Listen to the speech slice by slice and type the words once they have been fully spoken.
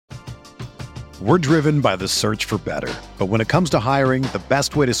We're driven by the search for better. But when it comes to hiring, the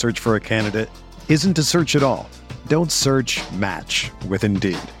best way to search for a candidate isn't to search at all. Don't search, match with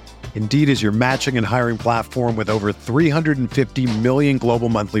Indeed. Indeed is your matching and hiring platform with over 350 million global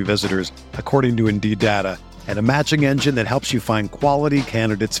monthly visitors, according to Indeed data, and a matching engine that helps you find quality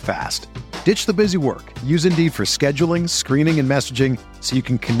candidates fast. Ditch the busy work. Use Indeed for scheduling, screening, and messaging so you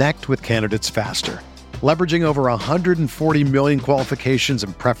can connect with candidates faster. Leveraging over 140 million qualifications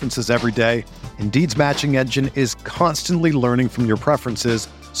and preferences every day, Indeed's matching engine is constantly learning from your preferences,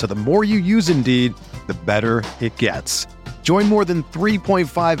 so the more you use Indeed, the better it gets. Join more than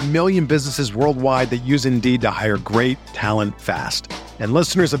 3.5 million businesses worldwide that use Indeed to hire great talent fast. And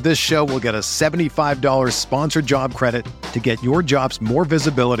listeners of this show will get a $75 sponsored job credit to get your jobs more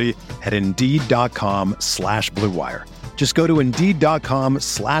visibility at Indeed.com/Blue Wire. Just go to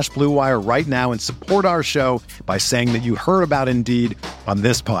Indeed.com/Blue Wire right now and support our show by saying that you heard about Indeed on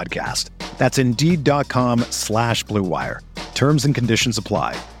this podcast. That's Indeed.com/Blue Wire. Terms and conditions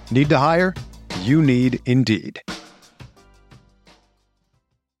apply. Need to hire? You need Indeed.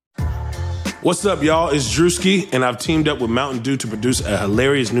 What's up, y'all? It's Drewski, and I've teamed up with Mountain Dew to produce a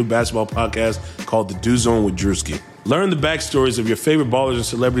hilarious new basketball podcast called The Dew Zone with Drewski. Learn the backstories of your favorite ballers and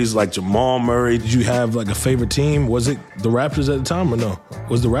celebrities like Jamal Murray. Did you have like a favorite team? Was it the Raptors at the time or no?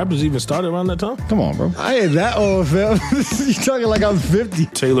 Was the Raptors even started around that time? Come on, bro. I ain't that old, fam. You talking like I'm 50.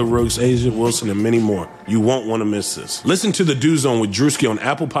 Taylor Rooks, Asia Wilson, and many more. You won't want to miss this. Listen to The Dew Zone with Drewski on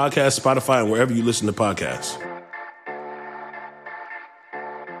Apple Podcasts, Spotify, and wherever you listen to podcasts.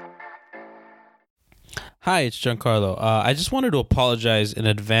 Hi, it's Giancarlo. I just wanted to apologize in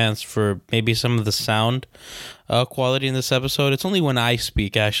advance for maybe some of the sound quality in this episode. It's only when I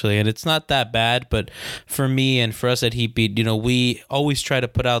speak, actually, and it's not that bad, but for me and for us at Heatbeat, we always try to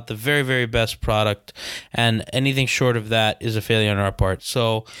put out the very, very best product, and anything short of that is a failure on our part.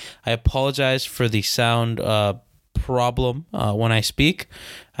 So I apologize for the sound problem when I speak.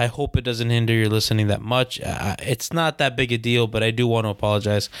 I hope it doesn't hinder your listening that much. It's not that big a deal, but I do want to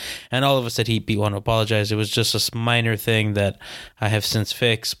apologize. And all of us at Heatbeat want to apologize. It was just a minor thing that I have since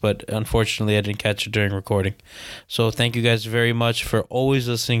fixed, but unfortunately I didn't catch it during recording. So thank you guys very much for always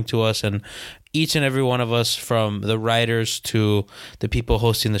listening to us, and each and every one of us, from the writers to the people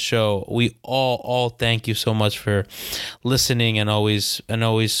hosting the show, we all thank you so much for listening and always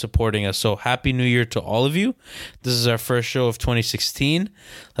supporting us. So happy New Year to all of you. This is our first show of 2016.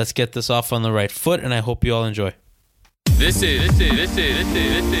 Let's get this off on the right foot, and I hope you all enjoy. This is Heat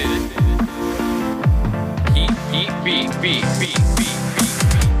Beat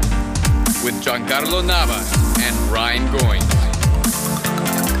with Giancarlo Navas and Ryan Goins.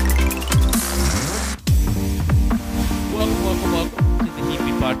 Welcome to the Heat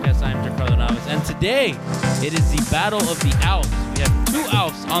Beat Podcast. I am Giancarlo Navas, and today it is the Battle of the Alfs. We have two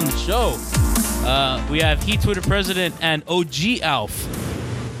Alfs on the show. We have Heat Twitter president and OG Alf.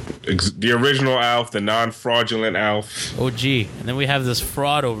 The original Alf, the non-fraudulent Alf. OG. And then we have this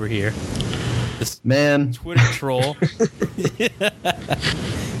fraud over here. This man Twitter troll.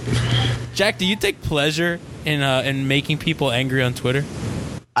 Jack, do you take pleasure in making people angry on Twitter?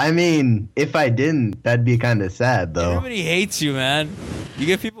 I mean, if I didn't, that'd be kind of sad, though. Everybody hates you, man. You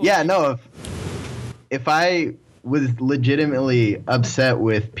get people. Yeah, no. If I was legitimately upset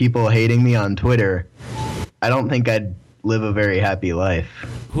with people hating me on Twitter, I don't think I'd live a very happy life.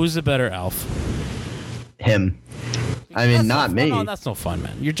 Who's the better Alf? Him. I mean, not me. No, that's no fun,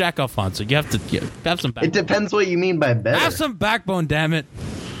 man. You're Jack Alfonso. You have to have some backbone. It depends what you mean by better. Have some backbone, damn it.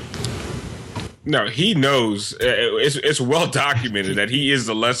 No, he knows. It's well documented that he is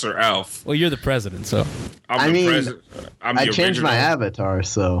the lesser Alf. Well, you're the president, so. I changed my avatar,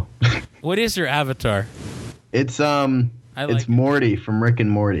 so. What is your avatar? It's it's Morty from Rick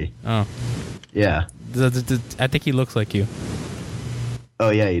and Morty. Oh. Yeah. I think he looks like you. Oh,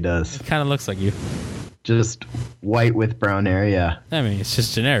 yeah, he does. He kind of looks like you. Just white with brown hair, yeah. I mean, it's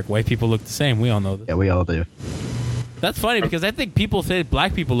just generic. White people look the same. We all know this. Yeah, we all do. That's funny because I think people say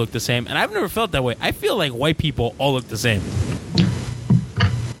black people look the same, and I've never felt that way. I feel like white people all look the same.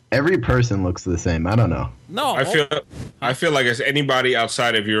 Every person looks the same. I don't know. No. I feel like it's anybody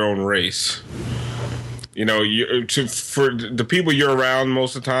outside of your own race. For the people you're around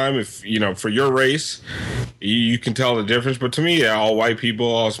most of the time, if for your race, you can tell the difference. But to me, all white people,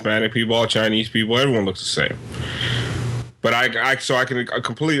 all Hispanic people, all Chinese people, everyone looks the same. But I can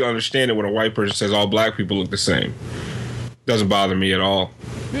completely understand it when a white person says all black people look the same. Doesn't bother me at all.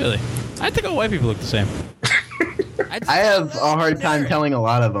 Really? I think all white people look the same. I have a hard time telling a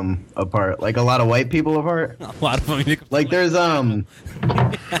lot of them apart. Like a lot of white people apart. A lot of them. Like there's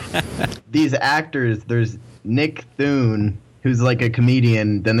these actors. There's Nick Thune who's like a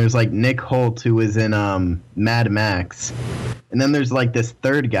comedian. Then there's like Nick Holt, who was in Mad Max. And then there's like this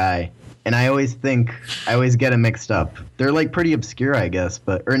third guy. And I always get them mixed up. They're like pretty obscure, I guess,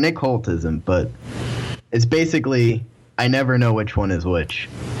 or Nick Holt isn't, but it's basically, I never know which one is which.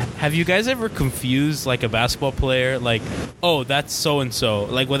 Have you guys ever confused like a basketball player, like, oh, that's so and so,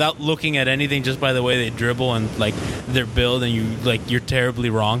 like without looking at anything, just by the way they dribble and like their build, and you're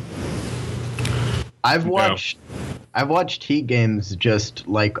terribly wrong? I've watched Heat games just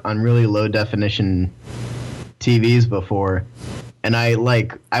like on really low definition TVs before. And I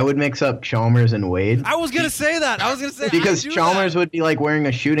would mix up Chalmers and Wade. I was gonna say that. Because Chalmers would be like wearing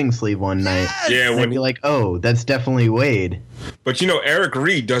a shooting sleeve one night. Yeah, and I'd be like, oh, that's definitely Wade. But Eric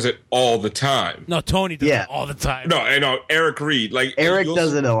Reed does it all the time. No, Tony does it all the time. No, I know Eric Reed. Like Eric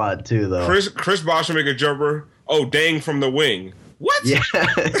does it a lot too, though. Chris Bosh will make a jumper. Oh, dang from the wing. What? Yeah.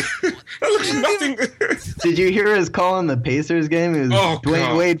 That looks nothing. Did you hear his call in the Pacers game? It was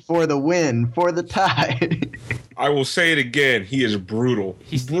Dwayne Wade for the win, for the tie. I will say it again. He is brutal.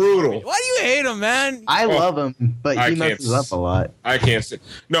 He's brutal. Why do you hate him, man? I love him, but he messes up a lot. I can't say.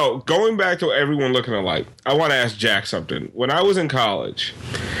 No, going back to everyone looking alike, I want to ask Jack something. When I was in college,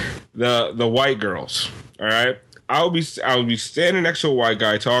 the white girls, all right, I would be standing next to a white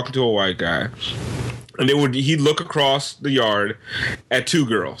guy, talking to a white guy, and he'd look across the yard at two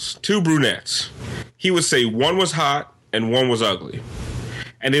girls, two brunettes. He would say one was hot and one was ugly,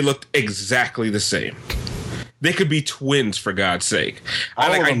 and they looked exactly the same. They could be twins, for God's sake.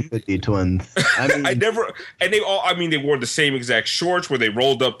 All of them could be twins. I mean, they wore the same exact shorts where they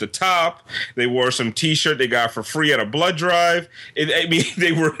rolled up the top. They wore some T-shirt they got for free at a blood drive.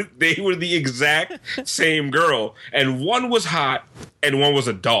 They were the exact same girl, and one was hot and one was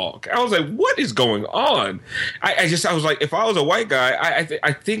a dog. I was like, what is going on? I was like, if I was a white guy,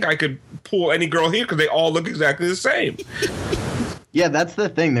 I think I could pull any girl here because they all look exactly the same. Yeah, that's the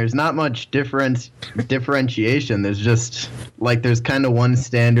thing. There's not much differentiation. There's just like there's kind of one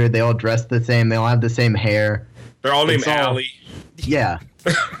standard. They all dress the same. They all have the same hair. They're all named Allie. Yeah.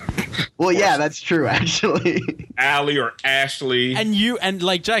 Well, yeah, that's true. Actually, Allie or Ashley. And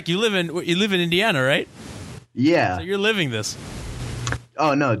Jack, you live in Indiana, right? Yeah. So you're living this.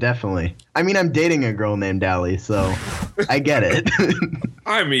 Oh no, definitely. I mean, I'm dating a girl named Allie, so I get it.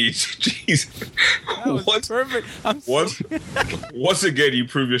 I mean, jeez. Perfect. Once again, you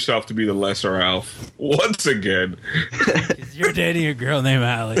prove yourself to be the lesser Alf. Once again. You're dating a girl named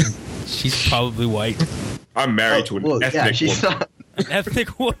Allie. She's probably white. I'm married to an ethnic she's woman. An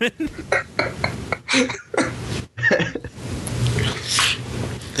ethnic woman?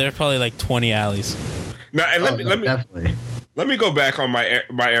 There are probably like 20 Alleys. Now, and definitely. Let me go back on my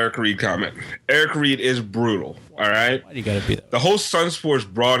Eric Reed comment. Eric Reed is brutal, all right? Why do you gotta be that? The whole Sun Sports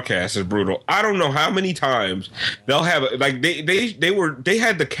broadcast is brutal. I don't know how many times they'll have like they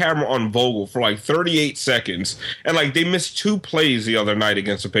had the camera on Vogel for like 38 seconds, and like they missed 2 plays the other night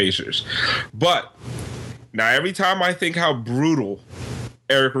against the Pacers. But now every time I think how brutal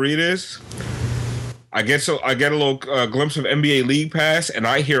Eric Reed is, I get a little glimpse of NBA League Pass, and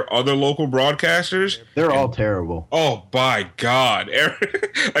I hear other local broadcasters. They're all terrible. Oh, by God.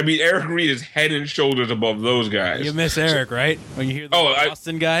 Eric Reed is head and shoulders above those guys. You miss Eric, right? When you hear the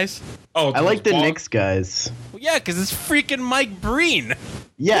Boston guys? Oh, I like the Knicks guys. Well, yeah, because it's freaking Mike Breen.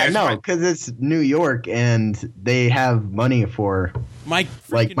 Yeah, no, because it's New York, and they have money for Mike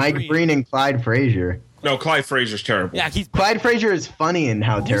Breen and Clyde Frazier. No, Clyde Frazier's terrible. Yeah, Clyde Frazier is funny in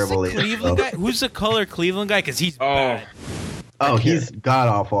how terrible he is. Cleveland guy? Who's the color Cleveland guy? Because he's bad. Oh, he's god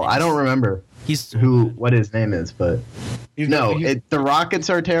awful. I don't remember what his name is, but the Rockets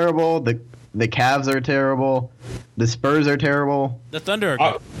are terrible. The Cavs are terrible. The Spurs are terrible. The Thunder are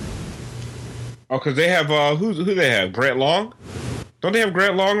good. Because they have who they have? Grant Long? Don't they have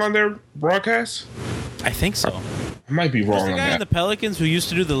Grant Long on their broadcast? I think so. I might be wrong on that. The guy in the Pelicans who used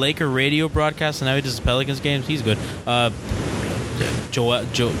to do the Laker radio broadcast and now he does the Pelicans games. He's good. Joel? I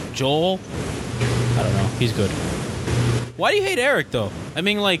don't know. He's good. Why do you hate Eric, though? I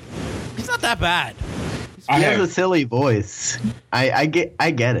mean, like, he's not that bad. He has a silly voice. I get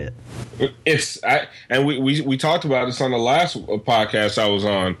it. And we talked about this on the last podcast I was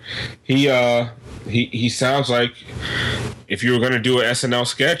on. He sounds like if you were going to do an SNL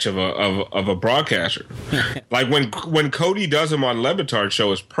sketch of a broadcaster, like when Cody does him on Le Batard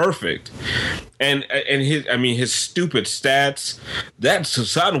show is perfect, and his stupid stats. That's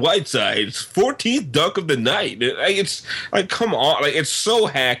Hassan Whiteside's 14th dunk of the night. It's like, come on, like it's so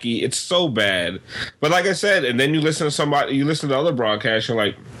hacky, it's so bad. But like I said, and then you listen to other broadcasts, you're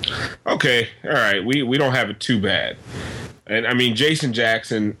like, okay, all right, we don't have it too bad. And I mean, Jason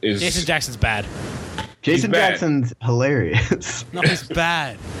Jackson's bad. Jason bad. Jackson's hilarious. No, he's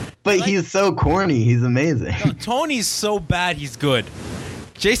bad. But he's so corny. He's amazing. No, Tony's so bad, he's good.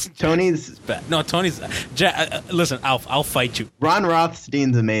 Tony's bad. No, Tony's. Listen, I'll fight you. Ron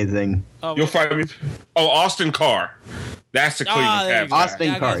Rothstein's amazing. Oh, You'll fight me. Oh, Austin Carr. That's the Cleveland there you Cavs go. guy.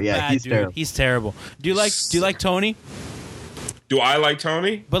 Austin Carr, guy's yeah, bad, he's dude. terrible. He's terrible. Do you like Tony? Do I like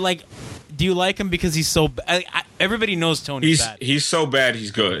Tony? But like, do you like him because he's so bad? Everybody knows Tony's bad. He's so bad,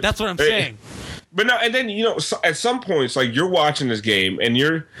 he's good. That's what I'm saying. But no, and then at some points, like you're watching this game, and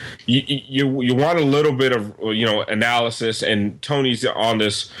you want a little bit of analysis, and Tony's on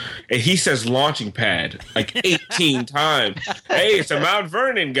this, and he says launching pad like 18 times. Hey, it's a Mount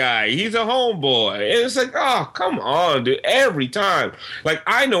Vernon guy. He's a homeboy. And it's like, oh, come on, dude. Every time, like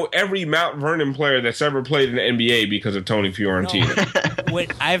I know every Mount Vernon player that's ever played in the NBA because of Tony Fiorentina. No.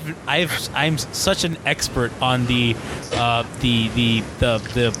 Wait, I'm such an expert on the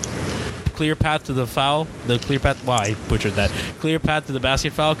clear path to the foul, the clear path. Wow, I butchered that. Clear path to the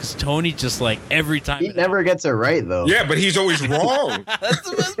basket foul because Tony just like every time. He never gets it right though. Yeah, but he's always wrong. That's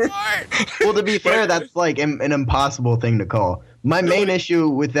the best part. Well, to be fair, that's like an impossible thing to call. My main issue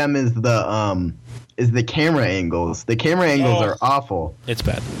with them is the camera angles. The camera angles are awful. It's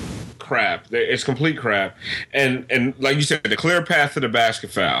bad. Crap. It's complete crap. And like you said, the clear path to the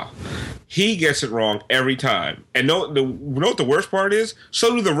basket foul. He gets it wrong every time. And know what the worst part is?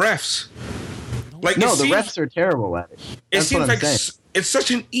 So do the refs. Like No, the refs are terrible at it. That's seems what I'm like saying. it's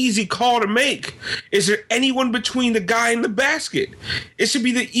such an easy call to make. Is there anyone between the guy and the basket? It should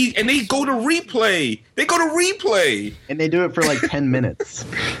be and they go to replay. And they do it for like 10 minutes.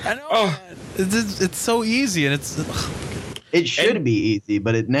 I know. Man. It's so easy, and it's. It should be easy,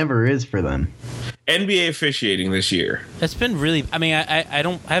 but it never is for them. NBA officiating this year. It's been really. I mean, I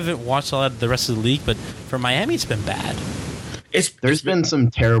haven't watched a lot of the rest of the league, but for Miami, it's been bad. There's been some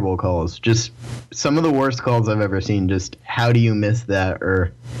terrible calls. Just some of the worst calls I've ever seen. Just how do you miss that,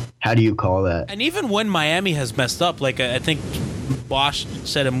 or how do you call that? And even when Miami has messed up, like I think Bosch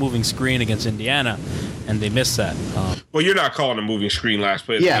set a moving screen against Indiana, and they missed that. Well, you're not calling a moving screen last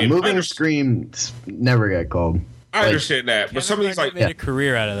play of the Yeah, game. moving screens never get called. I understand that, but some of these made a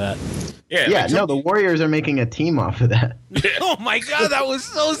career out of that. Yeah, no, the Warriors are making a team off of that. Oh my god, that was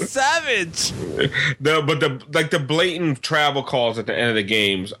so savage. the blatant travel calls at the end of the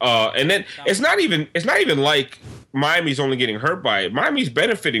games, and then it's not even like Miami's only getting hurt by it. Miami's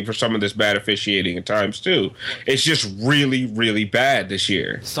benefiting for some of this bad officiating at times too. It's just really, really bad this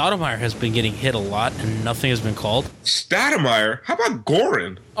year. Stoudemire has been getting hit a lot, and nothing has been called. Stoudemire? How about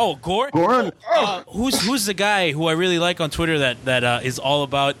Goran? Oh, Goran. Who's the guy who I really like on Twitter that is all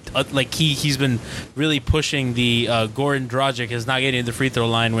about like he's been really pushing the Goran Dragic is not getting to the free throw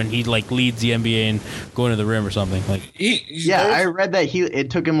line when he like leads the NBA and going to the rim or something like. I read that it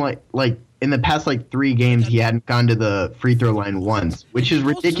took him like in the past like 3 games he hadn't gone to the free throw line once, which is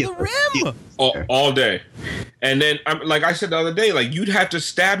ridiculous. To the rim. All day. And then, like I said the other day, like you'd have to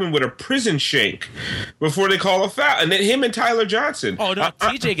stab him with a prison shank before they call a foul. And then him and Tyler Johnson. Oh no,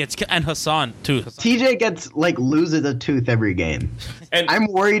 TJ gets and Hassan too. TJ gets like loses a tooth every game. And I'm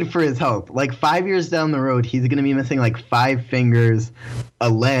worried for his health. Like 5 years down the road, he's going to be missing like 5 fingers, a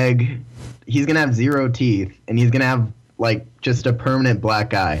leg. He's going to have 0 teeth, and he's going to have like just a permanent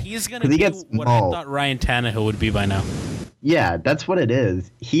black eye. He's going to be what I thought Ryan Tannehill would be by now. Yeah, that's what it is.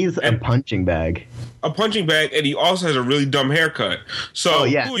 He's a punching bag. A punching bag, and he also has a really dumb haircut. So,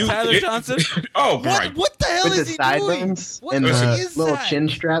 Tyler Johnson? Right. What the hell with is the he sideburns doing? and the is little that? chin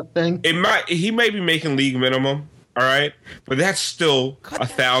strap thing? He may be making league minimum, all right? But that's still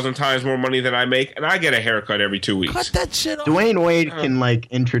 1,000 times more money than I make, and I get a haircut every 2 weeks. Cut that shit off. Dwayne Wade can like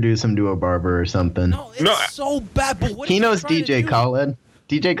introduce him to a barber or something. No, it's so bad. But what he knows DJ Khaled.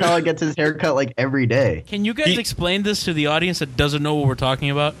 DJ Khaled gets his haircut like every day. Can you guys explain this to the audience that doesn't know what we're talking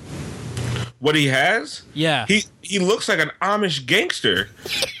about? What he has? Yeah. He looks like an Amish gangster.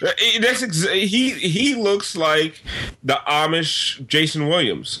 He looks like the Amish Jason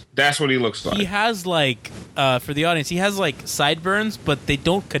Williams. That's what he looks like. He has like for the audience, he has like sideburns, but they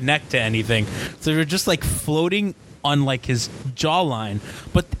don't connect to anything. So they're just like floating on like his jawline,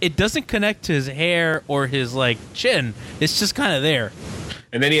 but it doesn't connect to his hair or his like chin. It's just kind of there.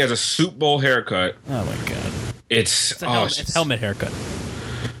 And then he has a soup bowl haircut. Oh my god! It's a helmet haircut.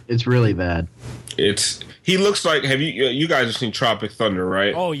 It's really bad. He looks like you guys have seen Tropic Thunder,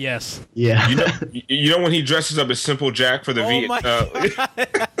 right? Oh yes. Yeah. You know when he dresses up as Simple Jack for the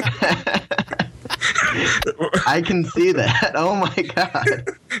I can see that. Oh my god.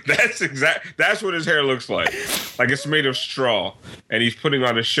 That's what his hair looks like. Like it's made of straw, and he's putting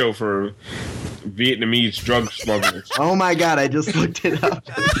on a show for Vietnamese drug smugglers. Oh my god, I just looked it up.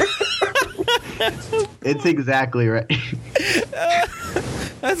 It's exactly right.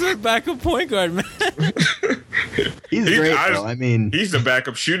 That's our backup point guard, man. He's great, though. I mean, he's the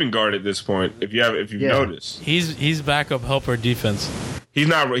backup shooting guard at this point. If you've noticed, he's backup helper defense. He's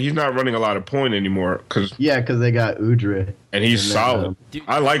not running a lot of point anymore because they got Udre and he's solid.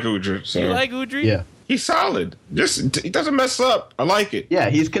 I like Udre. So. You like Udre? Yeah. He's solid. He doesn't mess up. I like it. Yeah,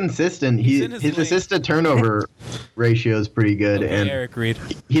 he's consistent. His assist to turnover ratio is pretty good, and Eric Reed.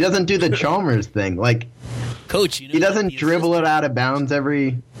 He doesn't do the Chalmers thing. Like, Coach, he doesn't dribble it out of bounds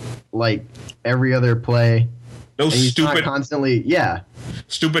every other play. No stupid constantly. Yeah.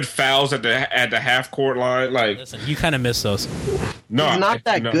 Stupid fouls at the half court line. Like, listen, you kind of miss those. No, he's not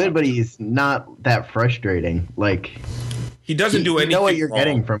that good, but he's not that frustrating. Like. He doesn't do anything. You know what you're wrong.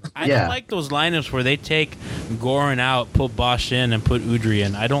 getting from. I don't like those lineups where they take Goran out, put Bosch in, and put Udry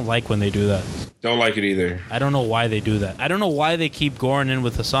in. I don't like when they do that. Don't like it either. I don't know why they do that. I don't know why they keep Goran in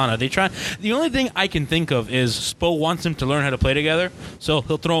with Hassan. Are they trying? The only thing I can think of is Spo wants him to learn how to play together, so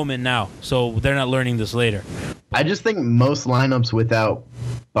he'll throw him in now. So they're not learning this later. I just think most lineups without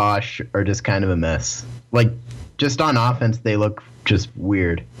Bosch are just kind of a mess. Like, just on offense, they look just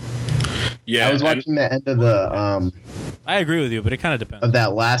weird. Yeah, I was watching the end of the. I agree with you, but it kind of depends. Of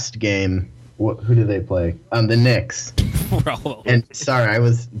that last game, who did they play? The Knicks. And sorry,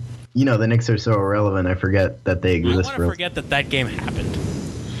 the Knicks are so irrelevant. I forget that they exist. I want to forget that game happened.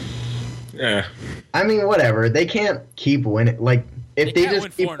 Yeah. I mean, whatever. They can't keep winning. Like, if they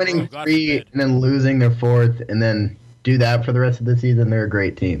just keep winning 3 and then losing their 4th, and then do that for the rest of the season, they're a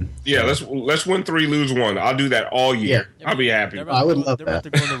great team. Yeah, let's win 3, lose 1. I'll do that all year. Yeah. I'll be happy. I would love that. They're about to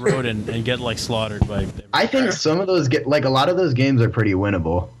go on the road and get slaughtered by. I think some of those a lot of those games are pretty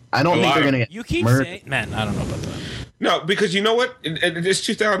winnable. I don't think they're gonna get. You keep saying, man, I don't know about that. No, because you know what? This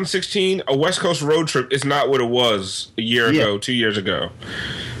 2016, a West Coast road trip is not what it was a year ago, 2 years ago.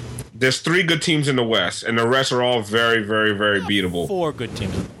 There's 3 good teams in the West, and the rest are all very, very, very beatable. 4 good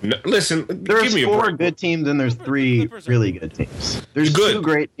teams. No, listen, there's give me 4 good teams, and there's 3 really good teams. There's 2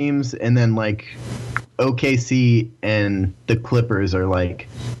 great teams, and then OKC and the Clippers are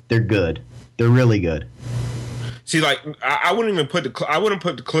they're good. They're really good. See, I wouldn't even put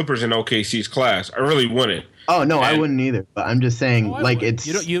the Clippers in OKC's class. I really wouldn't. Oh no, I wouldn't either. But I'm just saying,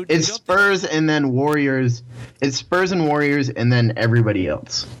 it's Spurs and then Warriors. It's Spurs and Warriors, and then everybody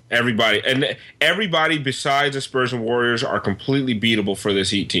else. Everybody besides the Spurs and Warriors are completely beatable for this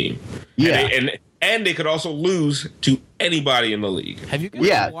Heat team. Yeah, and they could also lose to anybody in the league. Have you guys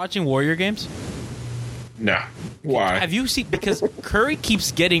been watching Warrior games? No. Why? Have you seen? Because Curry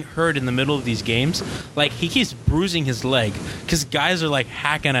keeps getting hurt in the middle of these games. He keeps bruising his leg because guys are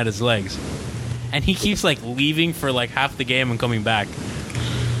hacking at his legs. And he keeps leaving for half the game and coming back.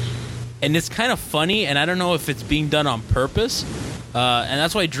 And it's kind of funny, and I don't know if it's being done on purpose. And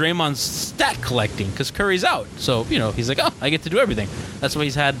that's why Draymond's stat collecting, because Curry's out. So, he's I get to do everything. That's why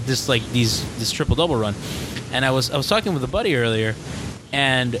he's had this this triple-double run. And I was talking with a buddy earlier,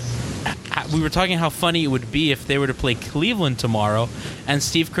 and we were talking how funny it would be if they were to play Cleveland tomorrow. And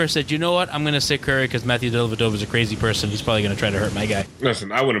Steve Kerr said, "You know what? I'm going to sit Curry because Matthew Dellavedova is a crazy person. He's probably going to try to hurt my guy."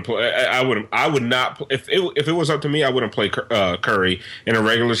 Listen, I wouldn't play. I would not. If it was up to me, I wouldn't play Curry in a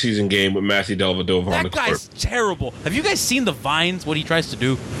regular season game with Matthew Dellavedova on the court. That guy's terrible. Have you guys seen the vines? What he tries to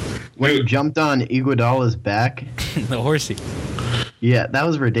do when he jumped on Iguodala's back, the horsey. Yeah, that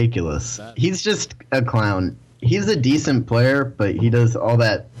was ridiculous. He's just a clown. He's a decent player, but he does all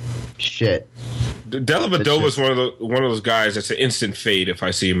that shit. Dellavedova is one of those guys that's an instant fade if I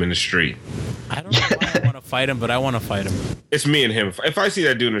see him in the street. I don't know why I want to fight him, but I want to fight him. It's me and him. If I see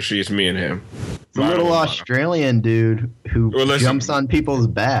that dude in the street, it's me and him. It's a little Australian dude who jumps on people's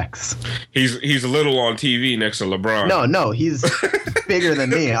backs. He's a little on TV next to LeBron. No, he's bigger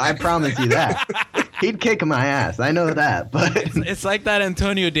than me. I promise you that. He'd kick my ass. I know that, but it's like that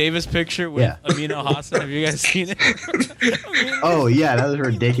Antonio Davis picture with Amino Hassan. Have you guys seen it? Oh yeah, that was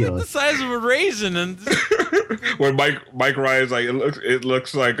ridiculous. The size of a raisin, and when Mike Ryan's it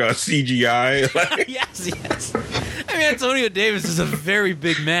looks like a CGI. Yes. I mean, Antonio Davis is a very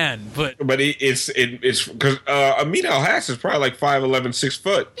big man, but it's because Amino Hassan is probably 5'11", 6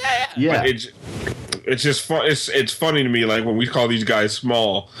 foot. Yeah. But it's just fun. It's funny to me, when we call these guys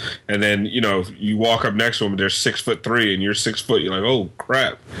small, and then you walk up next to them, they're 6'3", and you're 6 foot. You're like, oh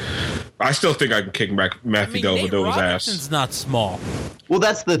crap! I still think I can kick back Matthew Dellavedova's ass. Robinson's not small. Well,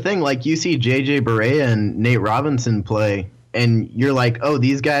 that's the thing. You see JJ Barea and Nate Robinson play, and you're like, oh,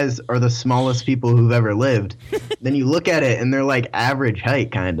 these guys are the smallest people who've ever lived. Then you look at it, and they're average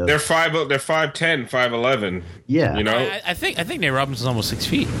height, kind of. They're 5'10", 5'11". Yeah, I think Nate Robinson's almost 6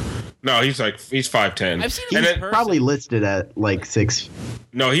 feet. No, he's 5'10". I've seen him And in then- person. Probably listed at like 6.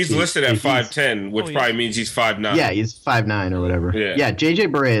 No, he's listed at He's- 5'10", which probably means he's 5'9". Yeah, he's 5'9" or whatever. Yeah. Yeah, JJ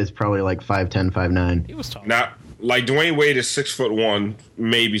Barea is probably like 5'10", 5'9". He was tall. Not like Dwayne Wade is 6'1",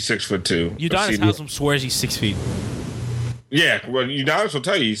 maybe 6'2". Udonis Haslam swears he's 6 feet. Yeah, well, Udonis will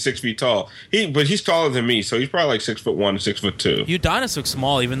tell you he's 6 feet tall. But he's taller than me, so he's probably like 6'1", 6'2". Udonis looks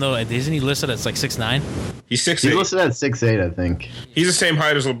small, even though isn't he listed as like 6'9"? He's He's 6'8". listed at 6'8", I think. He's the same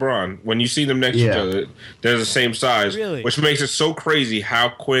height as LeBron. When you see them next to each Yeah. other, they're the same size, Really? which makes it so crazy how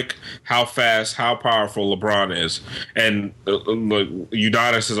quick, how fast, how powerful LeBron is. And look,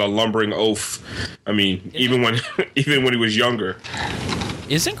 Udonis is a lumbering oaf. I mean, even when he was younger.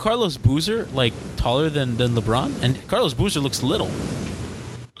 Isn't Carlos Boozer like taller than LeBron? And Carlos Boozer looks little.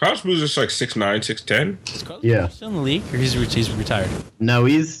 Carlos Boozer's like 6'9", 6'10". Is Carlos Yeah. Boozer still in the league, or he's retired? No,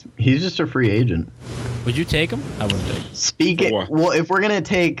 he's just a free agent. Would you take him? I wouldn't take him. Speaking, For what? well, if we're gonna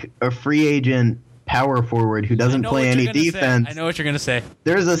take a free agent power forward who doesn't play any defense, I know what you're gonna say.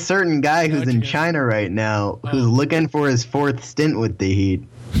 there's a certain guy who's in China right now who's looking for his 4th stint with the Heat.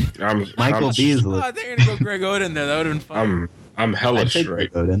 Michael Beasley. Oh, I think you're gonna go Greg Oden there. That would have been fun. I'm hella I'd take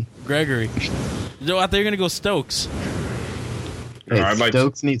straight. Oden. Gregory. No, I thought you were gonna go Stokes. Hey, I'd like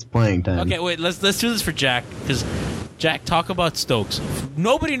Stokes needs playing time. Okay, wait. Let's do this for Jack, because Jack, talk about Stokes.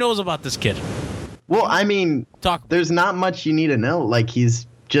 Nobody knows about this kid. Well, I mean, Talk. there's not much you need to know. Like he's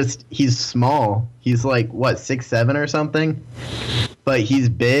small. He's like what 6'7" or something. But he's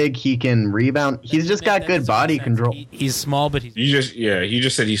big. He can rebound. He's just got good body control. He's small, but he's You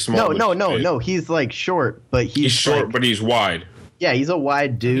just said he's small. No. He's like short, but He's short, like, but he's wide. yeah, he's a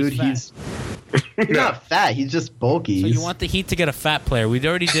wide dude. He's He's not fat. He's just bulky. So He's- you want the Heat to get a fat player? We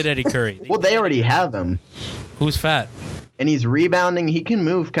already did Eddie Curry. well, they already have him, Who's fat? and he's rebounding. He can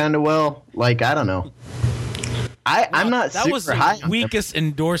move kind of well. Like I don't know. I'm not That super was the high on him. weakest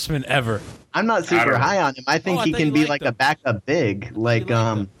endorsement ever. I'm not super don't know. high on him. I think I he thought can you be liked like him. a backup big, like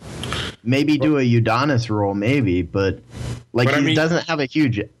liked him. maybe do a Udonis role, maybe, but like But I he mean- doesn't have a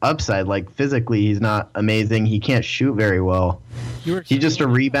huge upside. Like physically, he's not amazing. He can't shoot very well. He's just a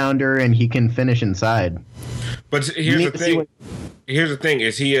rebounder, and he can finish inside. But You here's need the to see thing. what- Here's the thing: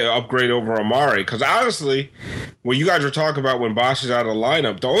 is he an upgrade over Amari? Because honestly, when you guys were talking about when Bosch is out of the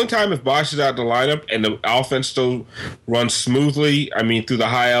lineup, the only time if Bosch is out of the lineup and the offense still runs smoothly, I mean through the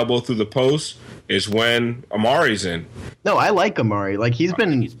high elbow, through the post, is when Amari's in. No, I like Amari. Like he's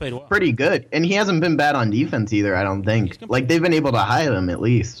been he's played well. pretty good, and he hasn't been bad on defense either. I don't think. Like they've been able to hide him at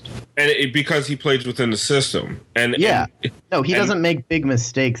least. And because he plays within the system. And Yeah. No, he and- doesn't make big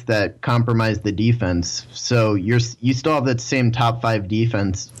mistakes that compromise the defense. So you still have that same top 5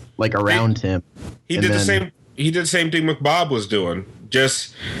 defense like around him. He And did the then- same. He did the same thing McBob was doing.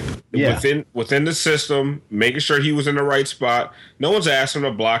 Just Yeah. within the system, making sure he was in the right spot. No one's asking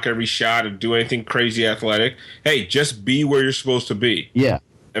him to block every shot or do anything crazy athletic. Hey, just be where you're supposed to be Yeah.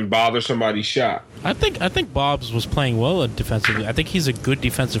 and bother somebody's shot. I think Bob's was playing well defensively. I think he's a good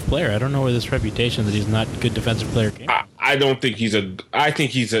defensive player. I don't know where this reputation that he's not a good defensive player came. I don't think he's a. I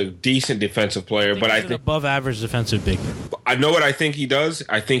think he's a decent defensive player, but I he's an think above average defensive big. I know what I think he does.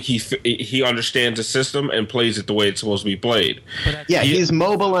 I think he understands the system and plays it the way it's supposed to be played. Yeah, he's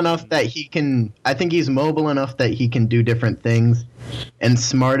mobile enough that he can. I think he's mobile enough that he can do different things, and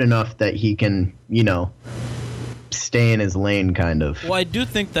smart enough that he can, stay in his lane, kind of. Well, I do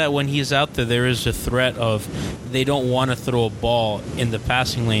think that when he's out there is a threat of they don't want to throw a ball in the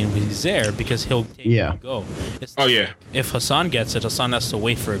passing lane when he's there because he'll take it and go. It's Oh yeah. If Hassan gets it, Hassan has to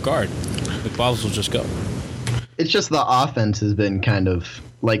wait for a guard. McBobs will just go. It's just the offense has been kind of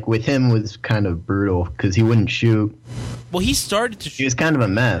like with him was kind of brutal because he wouldn't shoot. Well, he started to He shoot. was kind of a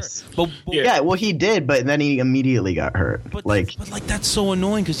mess. But Yeah, well, he did, but then he immediately got hurt. but Like that's so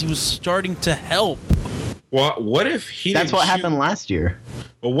annoying because he was starting to help. Well, what if he? that's didn't what shoot? happened last year.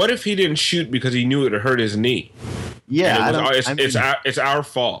 Well, what if he didn't shoot because he knew it would hurt his knee? Yeah, It's our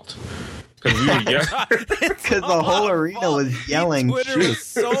fault. Because we were because the whole arena was yelling Twitter shoot. was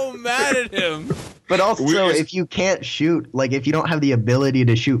so mad at him. But also, We- if you can't shoot, like if you don't have the ability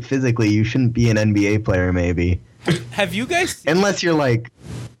to shoot physically, you shouldn't be an NBA player, maybe. Have you guys seen Unless you're like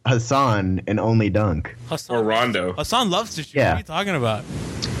Hassan and only dunk. Hassan? or Rondo. Hassan loves to shoot. Yeah. What are you talking about?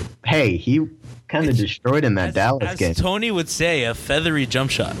 Hey, he kind of destroyed in that Dallas As game. Tony would say, a feathery jump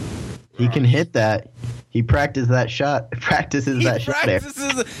shot. He can hit that. He practices that shot. Practices that shot.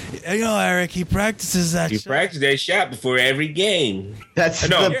 Eric, he practices that He shot. practiced that shot before every game. That's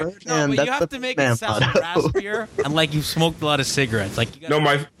No. the No, Birdman. but That's you have the to make Birdman it sound motto. raspier and like you've smoked a lot of cigarettes. Like you No,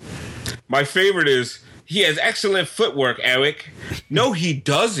 gotta, my favorite is he has excellent footwork, Eric. No, he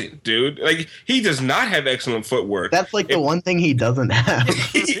doesn't, dude. Like, he does not have excellent footwork. That's like the one thing he doesn't have.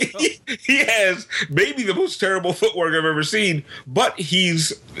 He has maybe the most terrible footwork I've ever seen, but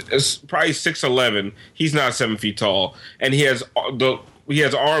he's probably 6'11". He's not 7 feet tall, and he has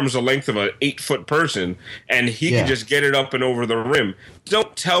arms the length of an 8-foot person, and he can just get it up and over the rim.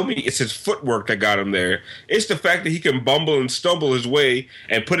 Don't tell me it's his footwork that got him there. It's the fact that he can bumble and stumble his way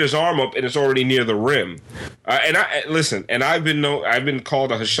and put his arm up, and it's already near the rim. And I've been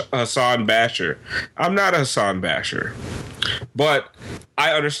called a Hassan basher. I'm not a Hassan basher, but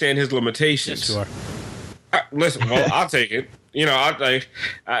I understand his limitations. Yes, you are. I'll take it.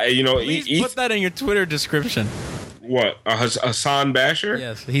 Please put that in your Twitter description. What, a Hassan basher?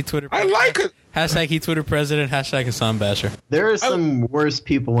 Yes, he Twitter. I like it. Hashtag he Twitter president. Hashtag Hassan basher. There are some worse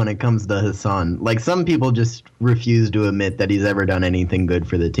people when it comes to Hassan. Like, some people just refuse to admit that he's ever done anything good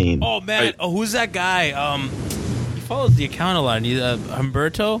for the team. Oh man, who's that guy? He follows the account a lot.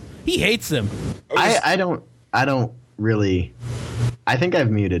 Humberto. He hates him. I don't really. I think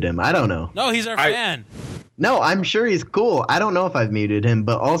I've muted him. I don't know. No, he's our fan. No, I'm sure he's cool. I don't know if I've muted him,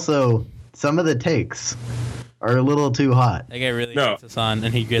 but also some of the takes are a little too hot. That guy really hates Hassan,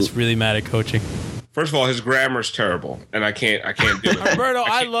 and he gets really mad at coaching. First of all, his grammar's terrible, and I can't do it. Humberto,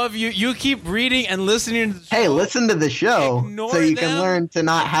 I love you. You keep reading and listening to the show. Hey, listen to the show so you can learn to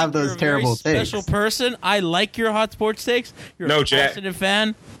not have those terrible takes. Special person. I like your hot sports takes. You're a positive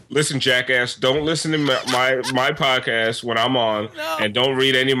fan. Listen, jackass, don't listen to my podcast when I'm on, and don't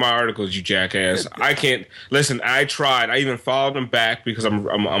read any of my articles, you jackass. I can't listen. I tried. I even followed him back because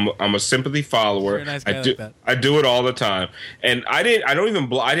I'm a sympathy follower. You're a nice guy like that. I do it all the time, and I didn't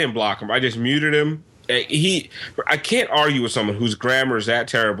block him. I just muted him. I can't argue with someone whose grammar is that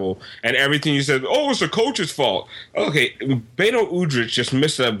terrible, and everything you said, it's the coach's fault. Okay, Beno Udrich just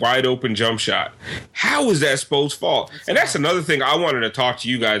missed a wide open jump shot. How is that Spo's fault? And that's another thing I wanted to talk to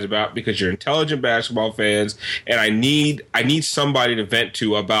you guys about, because you're intelligent basketball fans, and I need somebody to vent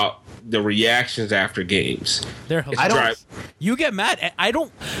to about the reactions after games. They're hilarious. You get mad.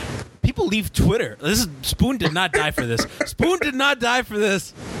 People leave Twitter. Spoon did not die for this. Spoon did not die for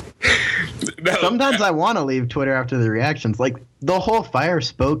this. No. Sometimes I want to leave Twitter after the reactions. Like, the whole Fire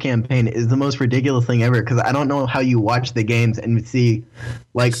Spo campaign is the most ridiculous thing ever, because I don't know how you watch the games and see,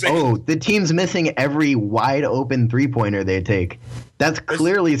 like, the team's missing every wide open 3-pointer they take. That's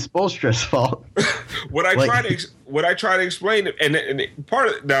clearly Spoelstra's fault. What I try to explain, and part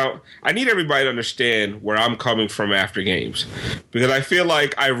of now, I need everybody to understand where I'm coming from after games, because I feel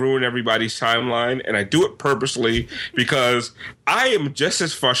like I ruin everybody's timeline, and I do it purposely because I am just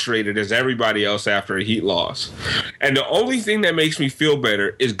as frustrated as everybody else after a Heat loss. And the only thing that makes me feel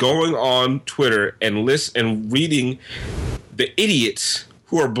better is going on Twitter and reading the idiots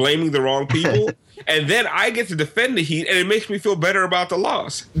who are blaming the wrong people. And then I get to defend the Heat, and it makes me feel better about the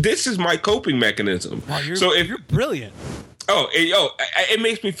loss. This is my coping mechanism. Wow, you're brilliant. It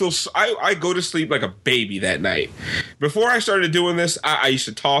makes me feel. I go to sleep like a baby that night. Before I started doing this, I used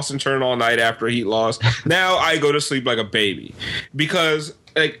to toss and turn all night after a Heat loss. Now I go to sleep like a baby, because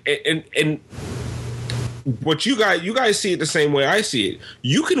and what you guys see it the same way I see it.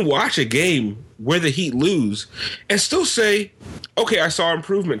 You can watch a game where the Heat lose and still say, okay, I saw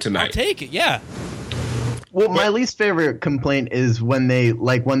improvement tonight. I'll take it, yeah. Well, my least favorite complaint is when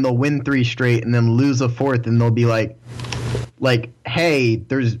they'll win 3 straight and then lose a 4th, and they'll be like, hey,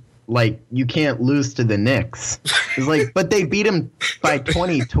 there's you can't lose to the Knicks. It's like, but they beat them by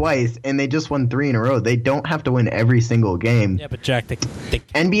 20 twice, and they just won 3 in a row. They don't have to win every single game. Yeah, but Jack,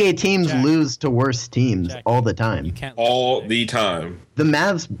 NBA teams lose to worse teams all the time. You can't all the time. The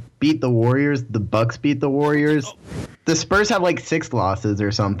Mavs beat the Warriors. The Bucks beat the Warriors. The Spurs have 6 losses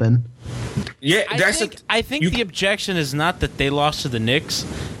or something. Yeah, I think the objection is not that they lost to the Knicks,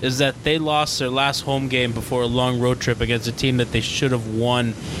 is that they lost their last home game before a long road trip against a team that they should have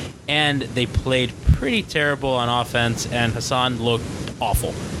won, and they played pretty terrible on offense, and Hassan looked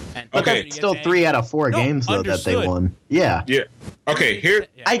awful. But that's still 3 out of 4 games, though, that they won. Yeah. Yeah. Okay, here.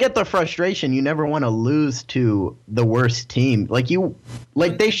 I get the frustration. You never want to lose to the worst team.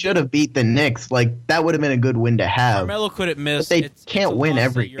 They should have beat the Knicks. That would have been a good win to have. Carmelo could have missed. But they can't win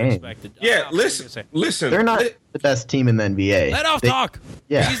every game. Yeah, listen. They're not the best team in the NBA. Let Alf talk.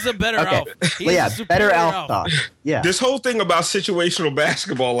 Yeah. He's the better Alf. Better Alf talk. Yeah. This whole thing about situational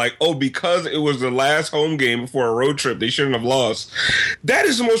basketball, because it was the last home game before a road trip, they shouldn't have lost. That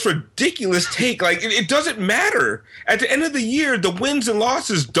is the most ridiculous take. It doesn't matter. At the end of the year, the wins and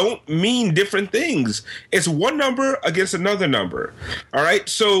losses don't mean different things. It's one number against another number. All right?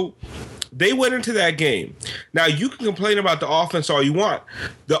 So They went into that game. Now, you can complain about the offense all you want.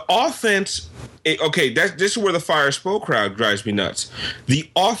 The offense, this is where the fire spoke crowd drives me nuts. The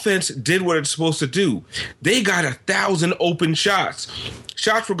offense did what it's supposed to do. They got 1,000 open shots.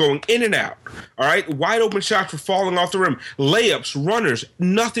 Shots were going in and out. All right? Wide open shots were falling off the rim. Layups, runners,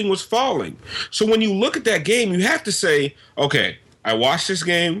 nothing was falling. So when you look at that game, you have to say, okay, I watched this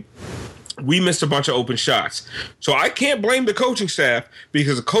game. We missed a bunch of open shots. So I can't blame the coaching staff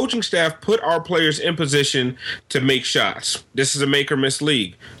because the coaching staff put our players in position to make shots. This is a make or miss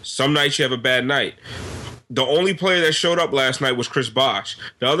league. Some nights you have a bad night. The only player that showed up last night was Chris Bosh.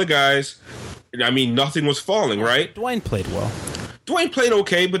 The other guys, nothing was falling, right? Dwayne played well. Dwayne played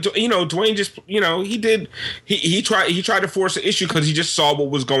okay, but Dwayne just he tried to force an issue because he just saw what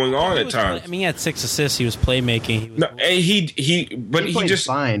was going on at times. He had 6 assists. He was playmaking. He just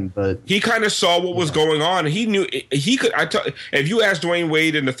fine, but he kind of saw what was going on. He knew he could. If you asked Dwayne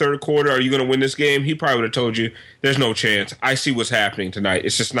Wade in the third quarter, "Are you going to win this game?" He probably would have told you, "There's no chance. I see what's happening tonight.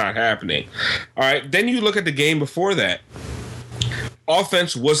 It's just not happening." All right. Then you look at the game before that.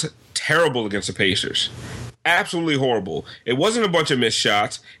 Offense was terrible against the Pacers. Absolutely horrible. It wasn't a bunch of missed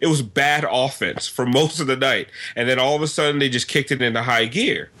shots. It was bad offense for most of the night. And then all of a sudden, they just kicked it into high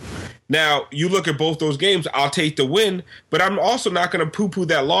gear. Now, you look at both those games, I'll take the win, but I'm also not going to poo-poo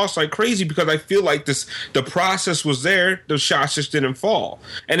that loss like crazy because I feel like the process was there. The shots just didn't fall.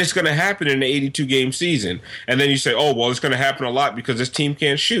 And it's going to happen in an 82-game season. And then you say, oh, well, it's going to happen a lot because this team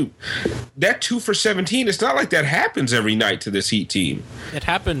can't shoot. That 2 for 17, it's not like that happens every night to this Heat team. It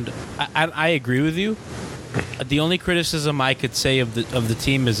happened. I agree with you. The only criticism I could say of the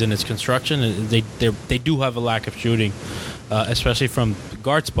team is in its construction. They do have a lack of shooting, especially from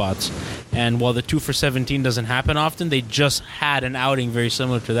guard spots. And while the 2 for 17 doesn't happen often, they just had an outing very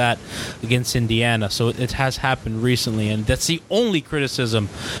similar to that against Indiana. So it has happened recently, and that's the only criticism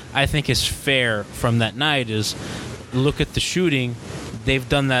I think is fair from that night. Is look at the shooting. They've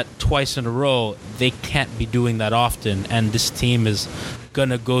done that twice in a row. They can't be doing that often, and this team is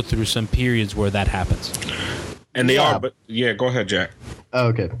gonna go through some periods where that happens. And they are, but go ahead, Jack. Oh,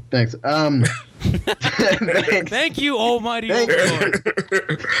 okay, thanks. Thank you, almighty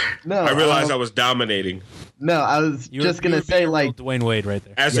Lord. No, I realized I was dominating. No, I was just gonna say, like, Dwayne Wade right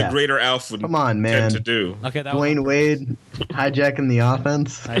there, as a Greater Alf would tend to do. Okay, that Dwayne Wade hijacking the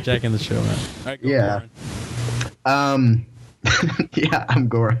offense, hijacking the show, man. All right, yeah. Yeah, I'm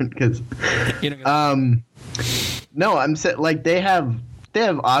Goran because. No, I'm saying like they have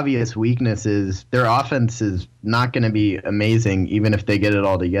obvious weaknesses. Their offense is not going to be amazing even if they get it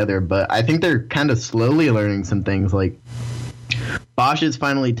all together. But I think they're kind of slowly learning some things. Like Bosh is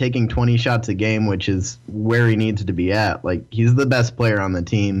finally taking 20 shots a game, which is where he needs to be at. Like he's the best player on the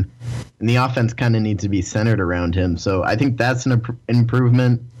team, and the offense kind of needs to be centered around him. So I think that's an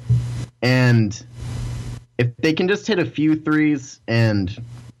improvement. And if they can just hit a few threes and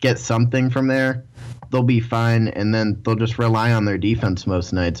get something from there, they'll be fine, and then they'll just rely on their defense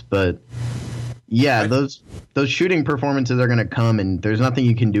most nights. But yeah, those shooting performances are going to come, and there's nothing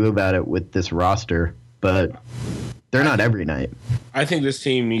you can do about it with this roster. But they're not every night. I think this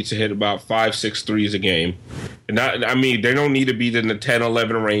team needs to hit about 5-6 threes a game. They don't need to be in the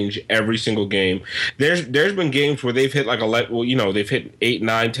 10-11 range every single game. There's been games where they've hit like they've hit 8,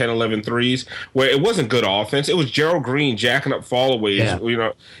 9, 10, 11 threes where it wasn't good offense. It was Gerald Green jacking up fallaways. Yeah.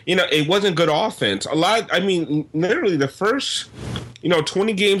 It wasn't good offense. Literally the first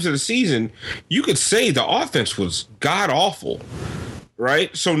 20 games of the season, you could say the offense was god awful.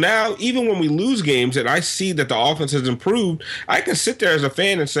 Right? So now, even when we lose games and I see that the offense has improved, I can sit there as a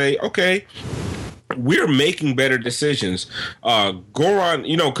fan and say, okay, we're making better decisions. Goran,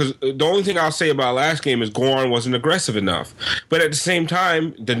 because the only thing I'll say about last game is Goran wasn't aggressive enough. But at the same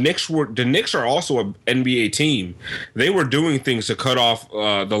time, the Knicks are also an NBA team. They were doing things to cut off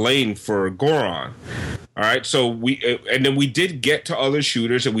the lane for Goran. All right, so we did get to other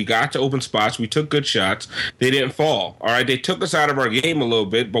shooters and we got to open spots. We took good shots. They didn't fall. All right, they took us out of our game a little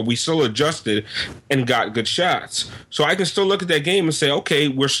bit, but we still adjusted and got good shots. So I can still look at that game and say, okay,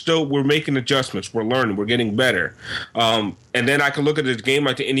 we're making adjustments. We're learning. We're getting better. And then I can look at this game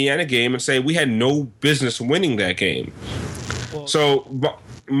like the Indiana game and say we had no business winning that game. So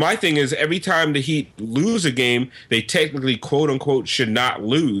my thing is every time the Heat lose a game, they technically, quote unquote, should not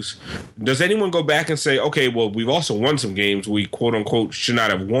lose. Does anyone go back and say, okay, well, we've also won some games we, quote unquote, should not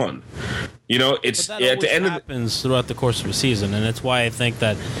have won? It's at the end of happens throughout the course of a season, and it's why I think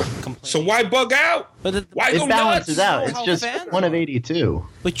that. So why bug out? Why go balances nuts? out. It's just one of 82.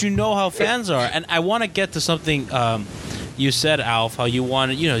 But you know how fans are, and I want to get to something you said, Alf. How you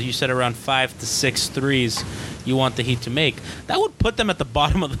wanted, you said around 5 to 6 threes you want the Heat to make, that would put them at the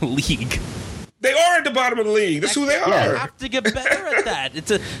bottom of the league. They are at the bottom of the league. That's who they are. You have to get better at that.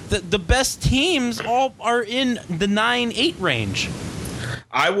 It's the best teams all are in the 9-8 range.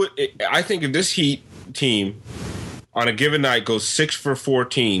 I think if this Heat team on a given night goes 6 for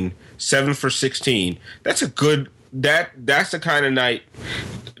 14, 7 for 16, that's a good. That's the kind of night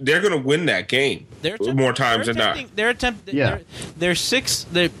they're going to win that game more times than not. They're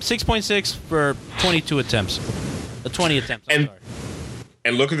 6.6 for 22 attempts. 20 attempts.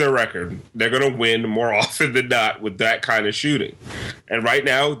 And look at their record. They're going to win more often than not with that kind of shooting. And right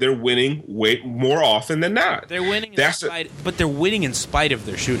now, they're winning way more often than not. They're winning, but they're winning in spite of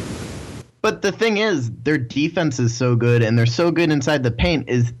their shooting. But the thing is, their defense is so good, and they're so good inside the paint,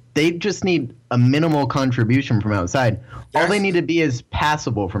 is they just need a minimal contribution from outside. All they need to be is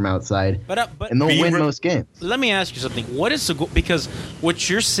passable from outside, and they'll win most games. Let me ask you something. What is the goal? Because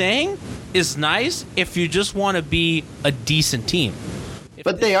what you're saying is nice if you just want to be a decent team.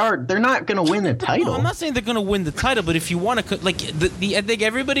 But they're not going to win the title. No, I'm not saying they're going to win the title, but if you want to, I think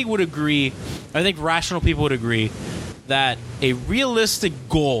everybody would agree, I think rational people would agree, that a realistic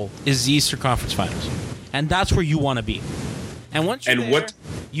goal is the Eastern Conference Finals. And that's where you want to be. And once you're there,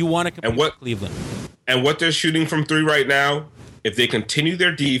 you want to compete with Cleveland. And what they're shooting from three right now, if they continue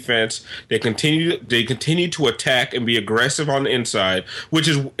their defense, they continue to attack and be aggressive on the inside, which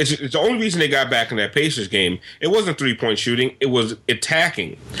is it's the only reason they got back in that Pacers game. It wasn't 3-point shooting; it was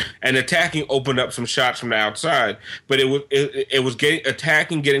attacking, and attacking opened up some shots from the outside. But it was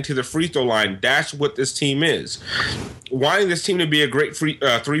getting to the free throw line. That's what this team is. Wanting this team to be a great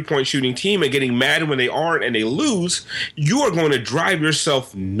 3-point shooting team and getting mad when they aren't and they lose, you are going to drive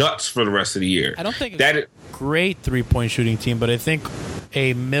yourself nuts for the rest of the year. I don't think it's great 3-point shooting team, but I think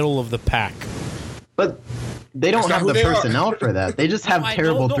a middle of the pack. But they don't have the personnel for that. They just have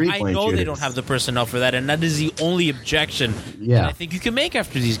terrible 3-point shooters. I know they don't have the personnel for that, and that is the only objection that I think you can make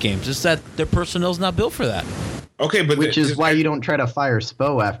after these games, is that their personnel's not built for that. Okay, but which is why you don't try to fire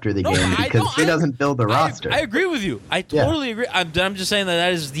Spo after the game, because he doesn't build the roster. I agree with you. I totally agree. I'm just saying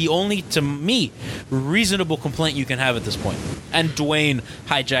that is the only, to me, reasonable complaint you can have at this point. And Dwayne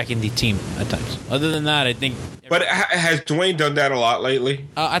hijacking the team at times. Other than that, I think. But has Dwayne done that a lot lately?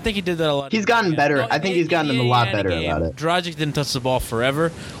 I think he did that a lot. He's gotten better. I think he's gotten a lot better about it. Dragic didn't touch the ball forever,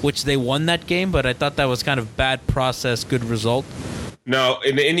 which they won that game, but I thought that was kind of bad process, good result. No,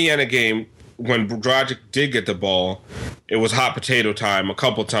 in the Indiana game, when Dragic did get the ball, it was hot potato time a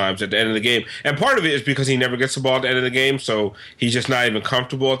couple times at the end of the game. And part of it is because he never gets the ball at the end of the game, so he's just not even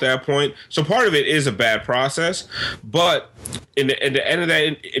comfortable at that point. So part of it is a bad process. But in the end of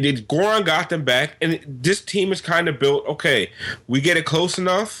that, Goran got them back, and this team is kind of built, okay, we get it close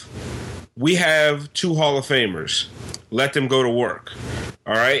enough, we have 2 Hall of Famers. Let them go to work.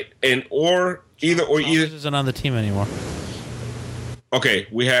 All right? And or either isn't on the team anymore. Okay,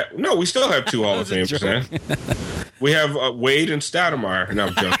 we still have 2 Hall of Famers, man. We have Wade and Stoudemire. No,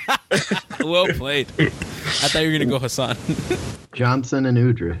 I'm joking. Well played. I thought you were going to go Hassan. Johnson and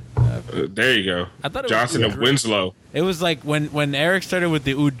Udrih. There you go. I thought it Johnson was and Winslow. It was like when Eric started with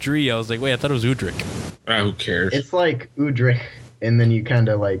the Udrih, I was like, wait, I thought it was Udrih. Who cares? It's like Udrih, and then you kind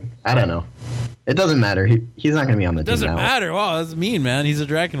of like, I don't know. It doesn't matter. He's not going to be on the team now. It doesn't matter. Wow, that's mean, man. He's a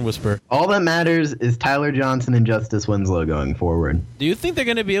Dragon Whisperer. All that matters is Tyler Johnson and Justice Winslow going forward. Do you think they're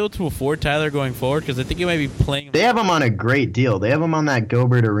going to be able to afford Tyler going forward? Because I think he might be playing. They have him on a great deal. They have him on that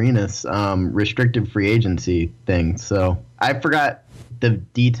Gobert Arenas restricted free agency thing. So I forgot the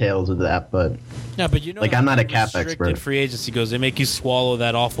details of that, but yeah, but you know, like I'm not a cap expert. Restricted free agency goes. They make you swallow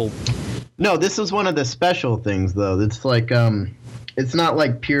that awful. No, this is one of the special things though. It's like it's not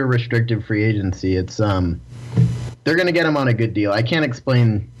like pure restricted free agency. It's they're gonna get him on a good deal. I can't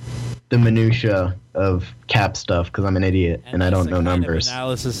explain the minutia of cap stuff because I'm an idiot and I don't know numbers.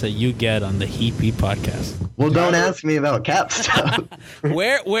 Analysis that you get on the Heat Beat podcast. Well, don't ask me about cap stuff.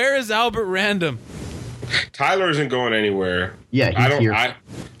 Where is Albert Random? Tyler isn't going anywhere. Yeah, he's here.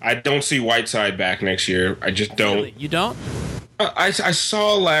 I don't see Whiteside back next year. I just don't. Really? You don't? I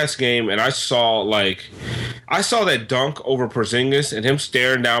saw last game and I saw that dunk over Porzingis and him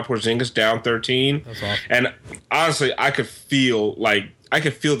staring down Porzingis down 13. That's awesome. And honestly, I could feel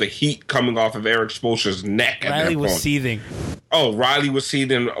the heat coming off of Eric Spoelstra's neck. Riley was seething. Oh, Riley was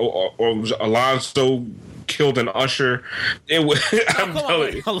seething, or was Alonso killed an usher? It was. I'm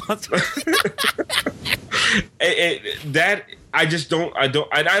telling you. That I just don't.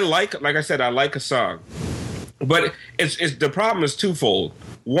 I like I said, I like Hassan. But it's the problem is twofold.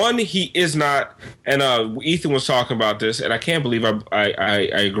 One, he is not, and Ethan was talking about this, and I can't believe I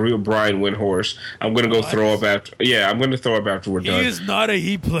agree with Brian Windhorst. I'm going to go throw up after. Yeah, I'm going to throw up after we're done. He is not a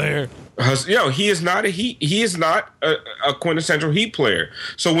Heat player. He is not a Heat. He is not a quintessential Heat player.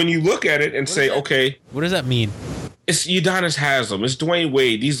 So when you look at it and say, okay, what does that mean? It's Udonis Haslem. It's Dwayne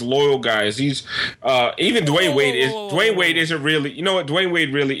Wade. These loyal guys. These even Dwayne Wade is. Dwayne Wade isn't really. You know what? Dwayne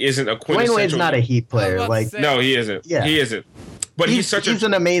Wade really isn't a quintessential. Dwayne Wade's not a Heat player. Like no, he isn't. Yeah. He isn't. But he's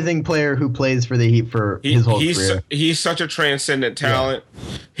an amazing player who plays for the Heat for his whole career. He's such a transcendent talent.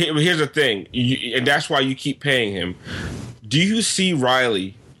 Yeah. Here's the thing, and that's why you keep paying him. Do you see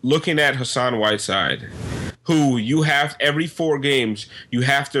Riley looking at Hassan Whiteside, who you have every 4 games, you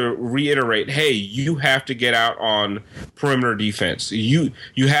have to reiterate, hey, you have to get out on perimeter defense. You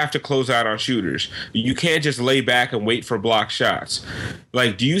have to close out on shooters. You can't just lay back and wait for block shots.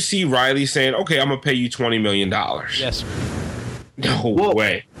 Like, do you see Riley saying, okay, I'm going to pay you $20 million? Yes. No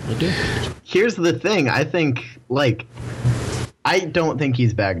way. I do. Here's the thing. I think, I don't think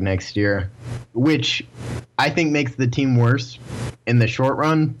he's back next year, which I think makes the team worse in the short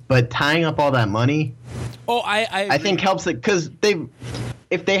run. But tying up all that money, I think helps it, because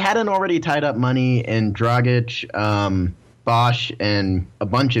if they hadn't already tied up money in Dragic, Bosch, and a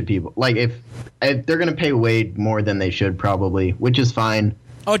bunch of people, like if they're going to pay Wade more than they should probably, which is fine.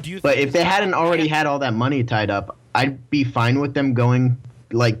 Oh, do you? But if they hadn't already had all that money tied up, I'd be fine with them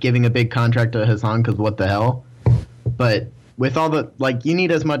giving a big contract to Hassan, because what the hell? But with all the, you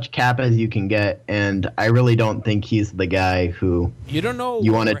need as much cap as you can get, and I really don't think he's the guy who you don't know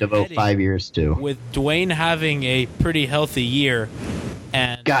you want to devote 5 years to. With Dwayne having a pretty healthy year,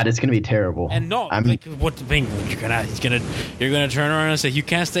 and God, it's gonna be terrible. And no, what the thing? You're gonna turn around and say you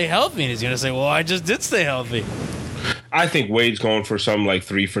can't stay healthy, and he's gonna say, well, I just did stay healthy. I think Wade's going for something like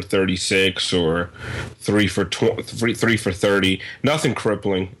 3 for 36 or 3 for 30. Nothing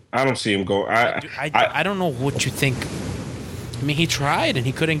crippling. I don't see him go. I don't know what you think. I mean, he tried and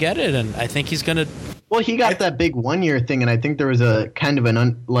he couldn't get it, and I think he's gonna. Well, he got that big 1 year thing, and I think there was a kind of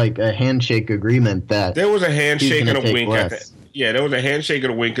a handshake agreement that there was a handshake and a wink less. at that. Yeah, there was a handshake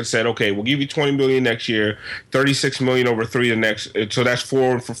and a wink and said, okay, we'll give you $20 million next year, $36 million over 3 the next. So that's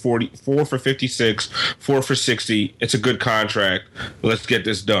 4 for 40, 4 for 56, 4 for 60. It's a good contract. Let's get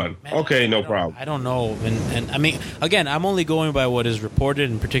this done. Man, okay, no problem. I don't know, and I mean, again, I'm only going by what is reported,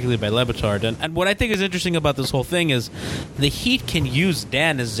 and particularly by Lebitard. And what I think is interesting about this whole thing is the Heat can use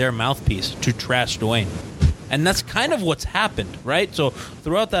Dan as their mouthpiece to trash Dwayne. And that's kind of what's happened, right? So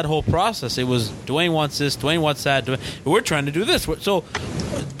throughout that whole process, it was Dwayne wants this, Dwayne wants that. We're trying to do this. So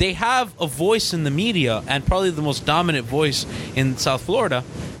they have a voice in the media, and probably the most dominant voice in South Florida.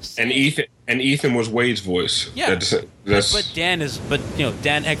 And Ethan was Wade's voice. Yeah, but Dan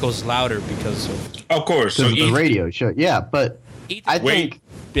echoes louder because of course, so the radio show. Yeah, but I think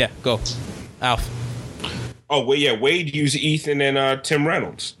go, Alf. Oh, well, yeah, Wade used Ethan and Tim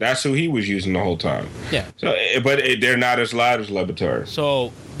Reynolds. That's who he was using the whole time. Yeah. So, but they're not as loud as Lebitard.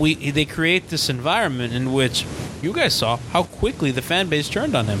 So they create this environment in which you guys saw how quickly the fan base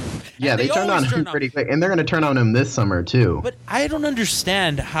turned on him. Yeah, they turned on him pretty quick, and they're going to turn on him this summer too. But I don't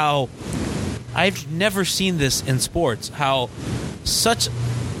understand how I've never seen this in sports. How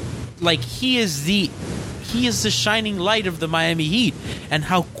he is the shining light of the Miami Heat, and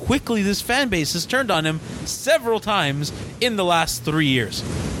how quickly this fan base has turned on him several times in the last 3 years.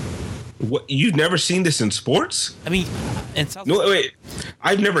 What, you've never seen this in sports? I mean, in South. No, wait.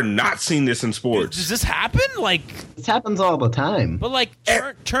 I've never not seen this in sports. Does this happen? This happens all the time. But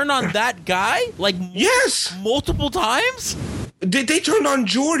turn on that guy? Yes, multiple times. They turned on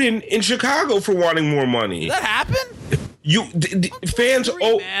Jordan in Chicago for wanting more money. Did that happen? Fans,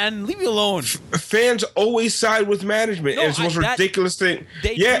 man, leave me alone. Fans always side with management. It's the most ridiculous thing.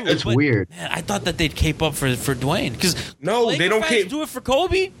 It's weird. Man, I thought that they'd cape up for Dwayne, because they don't do it for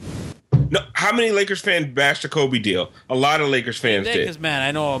Kobe. No, how many Lakers fans bashed the Kobe deal? A lot of Lakers fans did. Because man,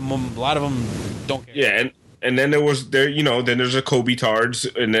 I know a lot of them don't care. Yeah, and then then there's a Kobe tards,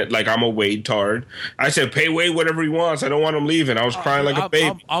 and I'm a Wade tard. I said, pay Wade whatever he wants. I don't want him leaving. I was crying like a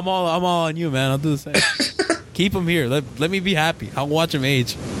baby. I'm all on you, man. I'll do the same. Keep him here. Let me be happy. I'll watch him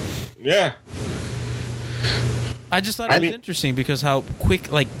age. Yeah. I just thought it was interesting because how quick,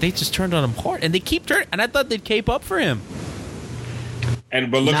 they just turned on him hard, and they keep turning. And I thought they'd cape up for him.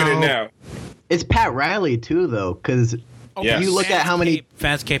 But look at it now. It's Pat Riley too, though, because if you look at how many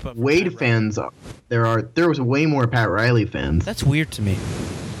fans cape up Wade fans there are. There was way more Pat Riley fans. That's weird to me.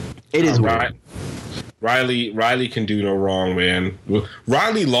 It is weird. Riley can do no wrong, man.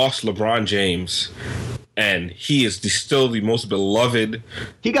 Riley lost LeBron James, and he is still the most beloved.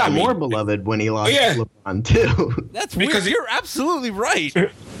 He got more beloved when he lost LeBron too. That's weird. You're absolutely right.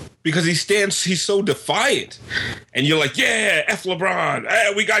 Because he's so defiant, and you're like, yeah, F LeBron,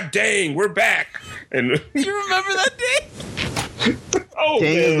 hey, we got Dang, we're back. And you remember that day? Tang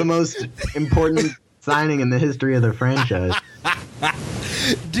is the most important signing in the history of the franchise.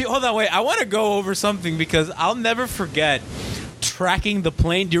 Hold on, wait. I want to go over something because I'll never forget tracking the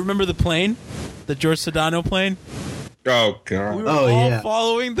plane. Do you remember the plane? The George Sedano plane? Oh, God. We were all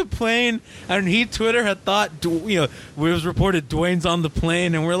following the plane, and Twitter had thought, it was reported Dwayne's on the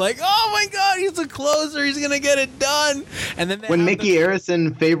plane, and we're like, oh my God, he's a closer, he's going to get it done. And then when Mickey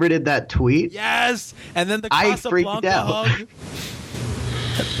Arison favorited that tweet, yes, and then the I freaked out. hug.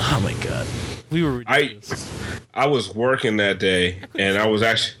 Oh my God. We were ridiculous. I was working that day, and I was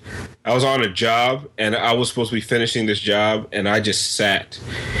on a job, and I was supposed to be finishing this job, and I just sat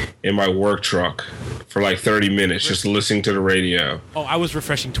in my work truck for like 30 minutes just listening to the radio. Oh, I was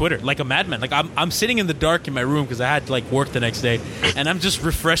refreshing Twitter like a madman. Like I'm sitting in the dark in my room because I had to like work the next day, and I'm just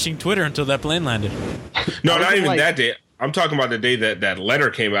refreshing Twitter until that plane landed. No, not even that day. I'm talking about the day that letter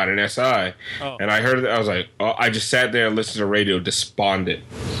came out in SI, and I heard it. I was like, I just sat there and listened to the radio, despondent.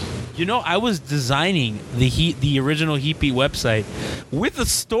 I was designing the original Heat Beat website with a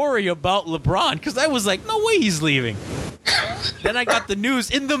story about LeBron because I was like, no way he's leaving. Then I got the news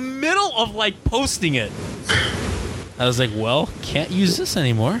in the middle of like posting it. I was like, well, can't use this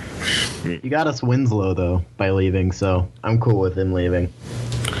anymore. You got us Winslow though by leaving, so I'm cool with him leaving.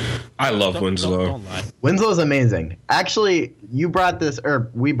 I love Winslow. Don't lie. Winslow's amazing. Actually, we brought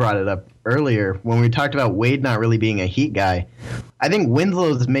it up earlier when we talked about Wade not really being a Heat guy. I think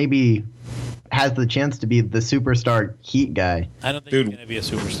Winslow's maybe has the chance to be the superstar Heat guy. I don't think he's going to be a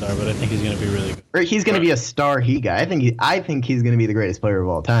superstar, but I think he's going to be really good. Or he's going to be a star Heat guy. I think he's going to be the greatest player of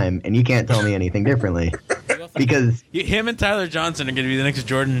all time, and you can't tell me anything differently. Because him and Tyler Johnson are going to be the next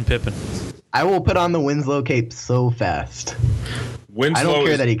Jordan and Pippen. I will put on the Winslow cape so fast. I don't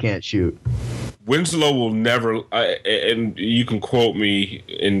care that he can't shoot. Winslow will never, and you can quote me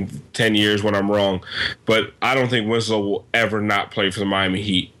in 10 years when I'm wrong, but I don't think Winslow will ever not play for the Miami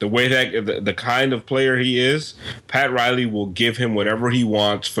Heat. The way that the kind of player he is, Pat Riley will give him whatever he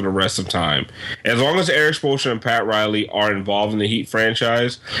wants for the rest of time. As long as Eric Spoelstra and Pat Riley are involved in the Heat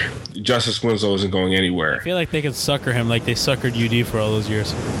franchise, Justice Winslow isn't going anywhere. I feel like they can sucker him like they suckered UD for all those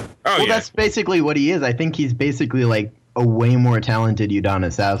years. That's basically what he is. I think he's basically like a way more talented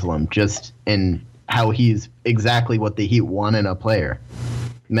Udonis Haslem, just in how he's exactly what the Heat want in a player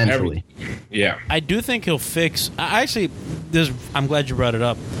mentally. I do think he'll fix. I'm glad you brought it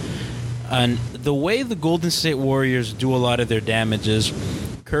up. And the way the Golden State Warriors do a lot of their damage is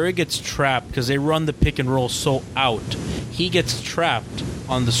Curry gets trapped because they run the pick and roll so out. He gets trapped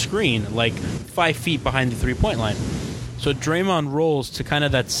on the screen like 5 feet behind the 3-point line. So Draymond rolls to kind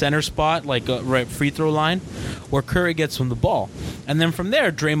of that center spot, like right free throw line, where Curry gets him the ball. And then from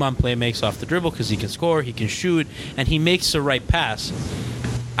there, Draymond makes off the dribble because he can score, he can shoot, and he makes the right pass.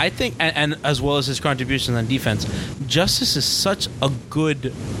 I think, and as well as his contributions on defense, Justice is such a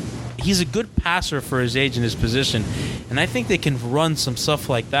good... He's a good passer for his age and his position, and I think they can run some stuff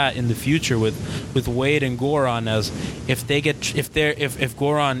like that in the future with Wade and Goran. As if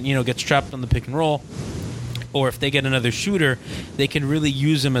Goran gets trapped on the pick and roll, or if they get another shooter, they can really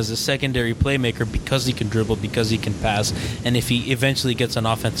use him as a secondary playmaker because he can dribble, because he can pass, and if he eventually gets an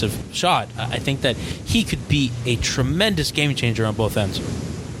offensive shot, I think that he could be a tremendous game changer on both ends.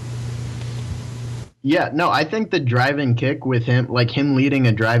 Yeah, no, I think the driving kick with him, like him leading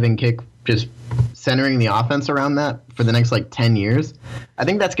a driving kick, just centering the offense around that for the next 10 years, I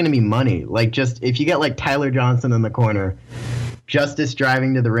think that's going to be money. Like, just if you get Tyler Johnson in the corner, Justice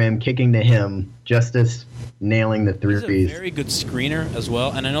driving to the rim, kicking to him, Justice nailing the threes. He's a very good screener as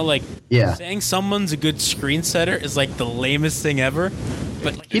well, and I know saying someone's a good screen setter is the lamest thing ever,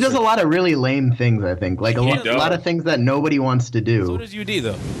 but he does a lot of really lame things. I think a lot of things that nobody wants to do. So does UD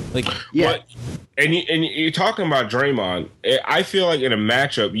though. And you're talking about Draymond. I feel like in a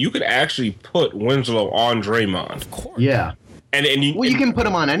matchup you could actually put Winslow on Draymond. Of course. Yeah. And you can put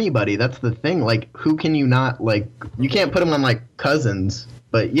him on anybody. That's the thing. Who can you not you can't put him on Cousins.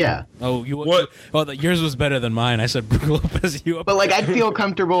 But yeah. Oh, yours was better than mine. I said Brook Lopez. But I'd feel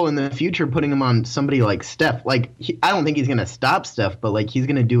comfortable in the future putting him on somebody like Steph. I don't think he's gonna stop Steph, but he's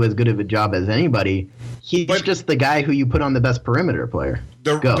gonna do as good of a job as anybody. He's just the guy who you put on the best perimeter player.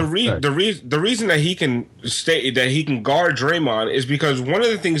 The reason that he can guard Draymond is because one of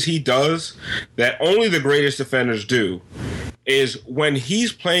the things he does that only the greatest defenders do is when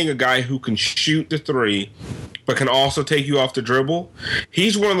he's playing a guy who can shoot the three but can also take you off the dribble.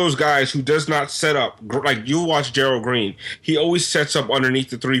 He's one of those guys who does not set up, like you watch Gerald Green. He always sets up underneath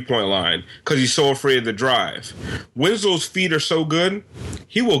the 3-point line because he's so afraid of the drive. Winslow's feet are so good,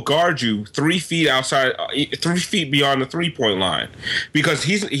 he will guard you 3 feet outside, 3 feet beyond the 3-point line, because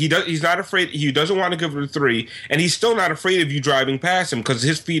he's not afraid. He doesn't want to give it a 3, and he's still not afraid of you driving past him because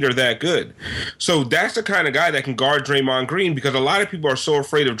his feet are that good. So that's the kind of guy that can guard Draymond Green, because a lot of people are so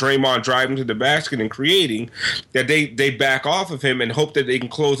afraid of Draymond driving to the basket and creating that they back off of him and hope that they can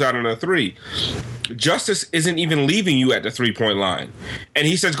close out on a 3. Justice isn't even leaving you at the 3-point line, and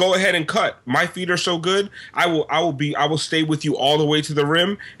he says, "Go ahead and cut. My feet are so good. I will stay with you all the way to the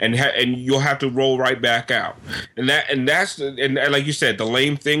rim, and you'll have to roll right back out." And that's like you said, the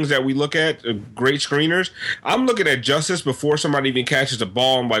lame things that we look at, great screeners. I'm looking at Justice before somebody even catches the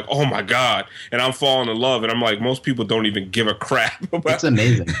ball. I'm like, oh my god, and I'm falling in love. And I'm like, most people don't even give a crap about. That's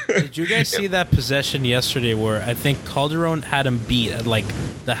amazing. Did you guys see that possession yesterday where I think Calderon had him beat at like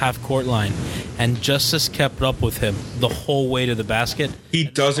the half court line, and Justice kept up with him the whole way to the basket? He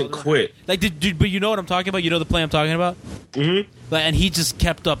doesn't quit. Like, but you know what I'm talking about? You know the play I'm talking about? Mm-hmm. And he just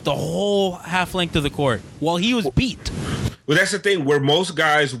kept up the whole half length of the court while he was beat. Well, that's the thing, where most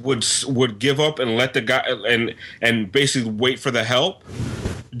guys would give up and let the guy and basically wait for the help.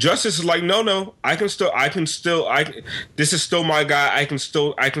 Justice is like, no, this is still my guy. I can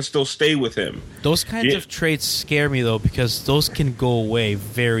still stay with him. Those kinds of traits scare me though, because those can go away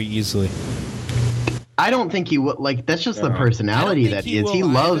very easily. I don't think he would. Like, that's just the personality that he is. He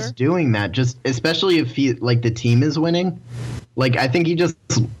loves doing that, just especially if the team is winning. Like, I think he just,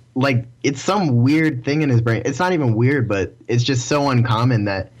 like, it's some weird thing in his brain. It's not even weird, but it's just so uncommon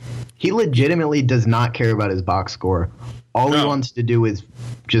that he legitimately does not care about his box score. All he wants to do is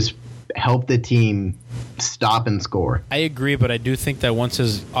just help the team stop and score. I agree, but I do think that once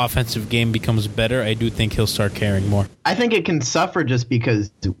his offensive game becomes better, I do think he'll start caring more. I think it can suffer just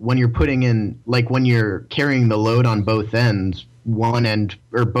because when you're putting in, like, when you're carrying the load on both ends, one end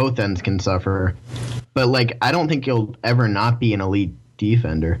or both ends can suffer. But, like, I don't think he'll ever not be an elite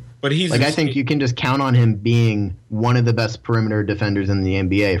defender. But he's like, I think you can just count on him being one of the best perimeter defenders in the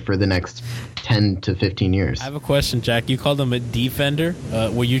NBA for the next 10 to 15 years. I have a question, Jack. You called him a defender.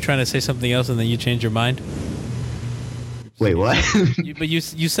 Were you trying to say something else and then you changed your mind? Wait, what? But you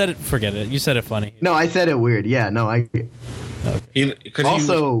said it. Forget it. You said it funny. No, I said it weird. Yeah, no, I. Okay. He was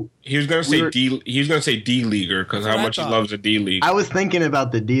gonna say he was gonna say D leaguer because how much he loves the D league. I was thinking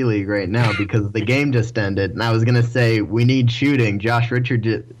about the D league right now because the game just ended, and I was gonna say we need shooting. Josh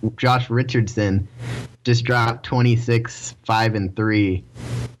Richardson just dropped 26, 5 and 3,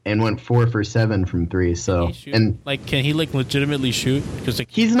 and went 4 for 7 from 3. So can he legitimately shoot? Because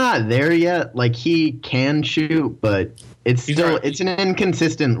he's not there yet. Like, he can shoot, but it's an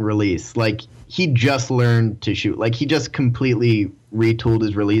inconsistent release. Like, he just learned to shoot. Like, he just completely retooled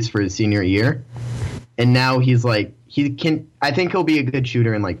his release for his senior year. And now he's like, I think he'll be a good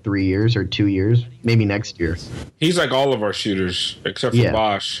shooter in like 3 years or 2 years, maybe next year. He's like all of our shooters, except for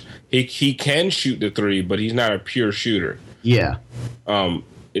Bosch. He can shoot the 3, but he's not a pure shooter. Yeah.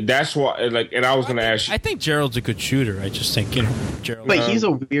 That's why, like, and I was going to ask you. I think Gerald's a good shooter. I just think, Gerald. But he's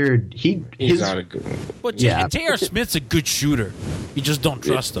a weird. He's not a good one. But J.R. Smith's a good shooter. You just don't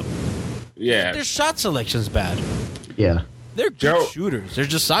trust him. Yeah. Their shot selection's bad. Yeah. They're good shooters. They're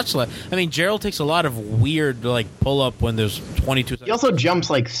just shot select. I mean, Gerald takes a lot of weird, like, pull up when there's 22 seconds. He also jumps,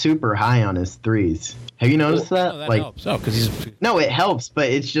 like, super high on his threes. Have you noticed that? No, that like, helps. Oh, because he's. No, it helps, but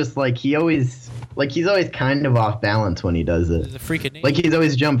it's just like he's always kind of off balance when he does it. He's a freaking like he's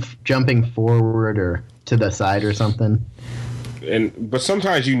always jumping forward or to the side or something. But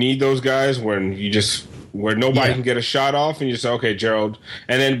sometimes you need those guys where nobody can get a shot off, and you say, okay, Gerald.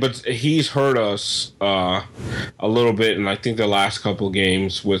 But he's hurt us a little bit, and I think the last couple of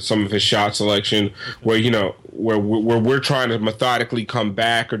games with some of his shot selection, where we're trying to methodically come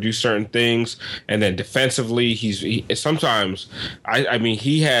back or do certain things, and then defensively, sometimes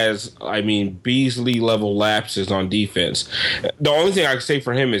he has Beasley level lapses on defense. The only thing I can say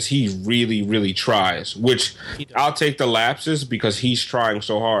for him is he really, really tries, which I'll take the lapses because he's trying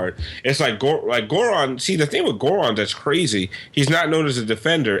so hard. It's like Goran. See, the thing with Goran that's crazy, he's not known as a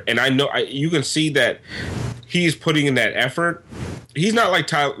defender, and you can see that he's putting in that effort. He's not like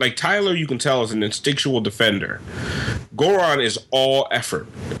Tyler. Like Tyler, you can tell is an instinctual defender. Goran is all effort,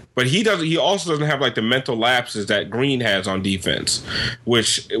 but he also doesn't have like the mental lapses that Green has on defense,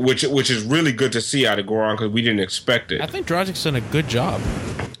 which is really good to see out of Goran because we didn't expect it. I think Dragic's done a good job.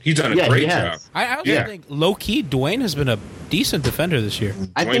 He's done a great job. I also think low key Dwayne has been a decent defender this year.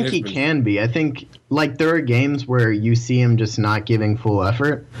 I think he can be. I think like there are games where you see him just not giving full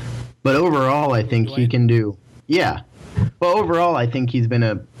effort. But overall, I think he can do. Yeah. But overall, I think he's been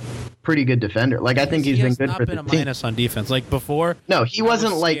a pretty good defender. Like, I think he's been good for the team. He has not been a minus on defense. Like, before, no, he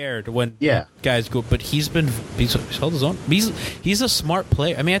wasn't like scared when guys go, but he's held his own. He's a smart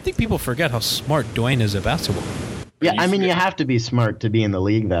player. I mean, I think people forget how smart Dwayne is at basketball. Yeah, I mean, you have to be smart to be in the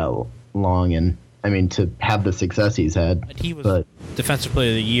league that long, and I mean, to have the success he's had. And he was Defensive Player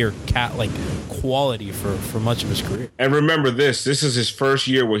of the Year, quality for much of his career. And remember this is his first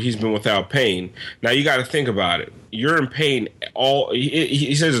year where he's been without pain. Now, you got to think about it. You're in pain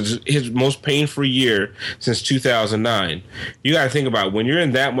he says it's his most pain-free year since 2009. You got to think about it. When you're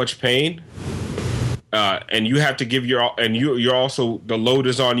in that much pain, and you have to give you're also, the load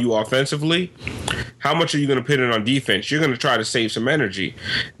is on you offensively. How much are you going to put in on defense? You're going to try to save some energy.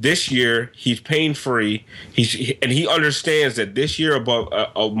 This year, he's pain-free. And he understands that this year,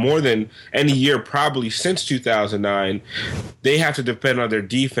 above more than any year probably since 2009, they have to depend on their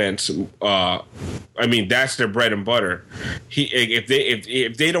defense. I mean, that's their bread and butter.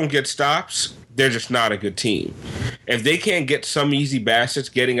 If they don't get stops, they're just not a good team. If they can't get some easy baskets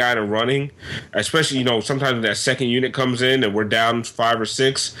getting out and running, especially, sometimes that second unit comes in and we're down 5 or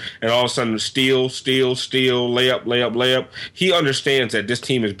 6, and all of a sudden steal, layup. He understands that this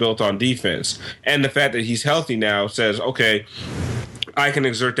team is built on defense. And the fact that he's healthy now says, okay, I can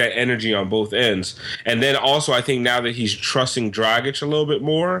exert that energy on both ends. And then also, I think now that he's trusting Dragic a little bit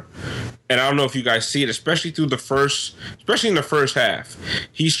more, and I don't know if you guys see it, especially in the first half,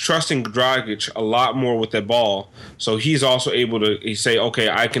 he's trusting Dragic a lot more with the ball. So he's also able to say, okay,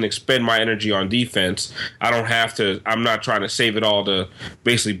 I can expend my energy on defense. I'm not trying to save it all to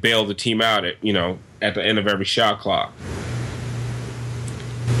basically bail the team out at the end of every shot clock.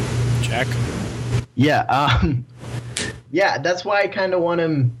 Jack? Yeah, yeah, that's why I kind of want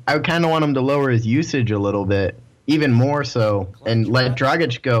him to lower his usage a little bit, even more so, and let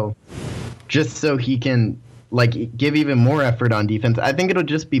Dragic go, just so he can give even more effort on defense. I think it'll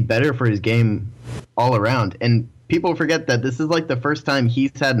just be better for his game all around. And people forget that this is the first time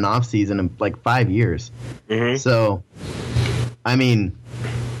he's had an off season in 5 years. Mm-hmm. So, I mean,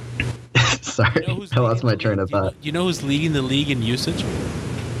 sorry, I lost my train of thought. You know who's leading the league in usage?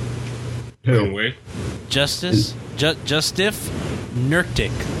 Who? Justif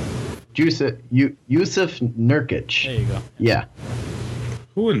Nurkic. Yusuf Nurkic. There you go. Yeah.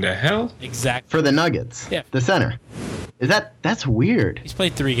 Who in the hell? Exactly. For the Nuggets. Yeah. The center. That's weird. He's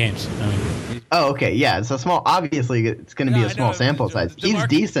played 3 games. Okay, yeah. It's a small. Obviously, it's going to be a small sample size. He's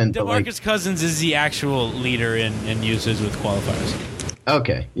decent, but DeMarcus Cousins is the actual leader in usage with qualifiers.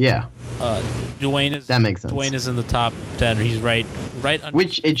 Okay, yeah. Dwayne is. That makes sense. Dwayne is in the top 10. He's right. Under.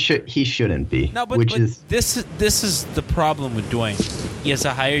 Which he shouldn't be. No, but this is the problem with Dwayne. He has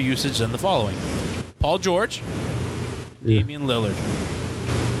a higher usage than the following: Paul George, Damian Lillard,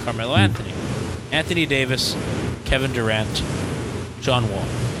 Carmelo Anthony, Anthony Davis, Kevin Durant, John Wall.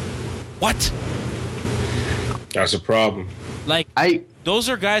 What? That's a problem. Those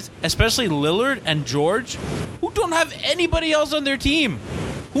are guys, especially Lillard and George, who don't have anybody else on their team,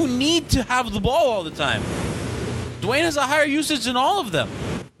 who need to have the ball all the time. Dwayne has a higher usage than all of them.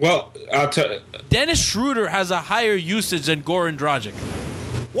 Well, I'll tell you. Dennis Schroeder has a higher usage than Goran Dragic.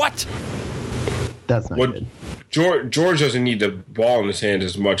 What? That's not good. George doesn't need the ball in his hand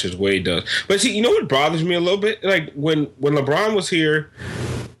as much as Wade does. But see, you know what bothers me a little bit? When LeBron was here,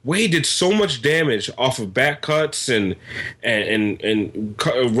 Wade did so much damage off of back cuts and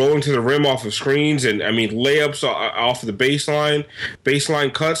rolling to the rim off of screens and layups off of the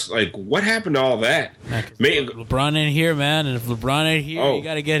baseline cuts. What happened to all that? LeBron ain't here, man, and if LeBron ain't here, you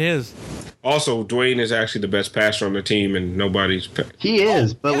got to get his. Also, Dwayne is actually the best passer on the team, and nobody's. He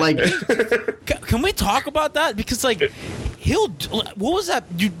is, but can we talk about that? Because what was that?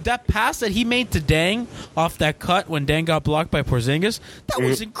 That pass that he made to Dang off that cut when Dang got blocked by Porzingis? That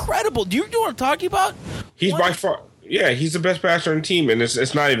was incredible. Do you know what I'm talking about? He's by far. Yeah, he's the best passer on the team, and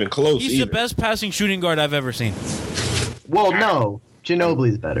it's not even close. He's the best passing shooting guard I've ever seen. Well, no,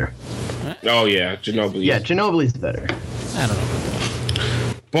 Ginobili's better. Oh yeah, Ginobili. Yeah, Ginobili's better. I don't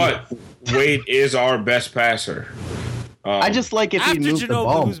know. But Wade is our best passer. I just if he moved the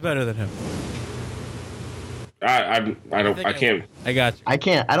ball. Who's better than him? I can't. I got you. I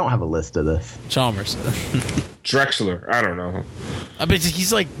can't. I don't have a list of this. Chalmers. Drexler. I don't know. I mean,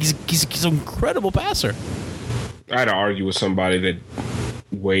 he's an incredible passer. I had to argue with somebody that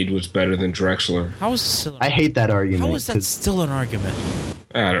Wade was better than Drexler. How is still? I hate that argument. How is that still an argument?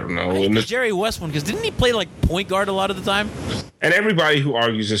 I don't know. The Jerry West one, because didn't he play point guard a lot of the time? And everybody who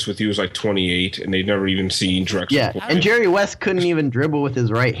argues this with you is 28, and they've never even seen Drexler. Yeah, play. and Jerry West couldn't even dribble with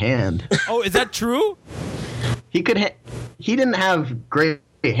his right hand. Oh, is that true? He could. He didn't have great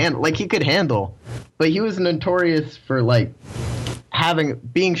handle. Like he could handle, but he was notorious for like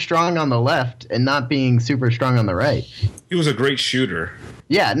being strong on the left and not being super strong on the right. He was a great shooter.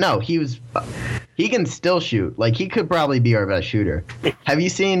 Yeah, no, he can still shoot. Like he could probably be our best shooter. Have you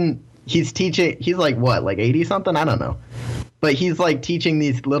seen? He's like what, like 80 something? I don't know. But he's like teaching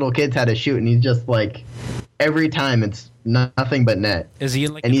these little kids how to shoot, and he's just like every time it's nothing but net. Is he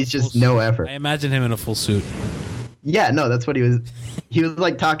in like? And he's just no effort. I imagine him in a full suit. Yeah, no, that's what he was. He was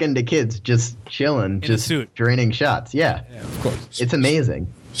like talking to kids, just chilling, In just a suit. draining shots. Yeah, Of course. it's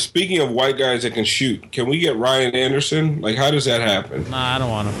amazing. Speaking of white guys that can shoot, can we get Ryan Anderson? Like, how does that happen? Nah, I don't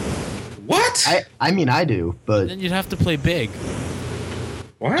want him. What? I mean, I do, but Then you'd have to play big.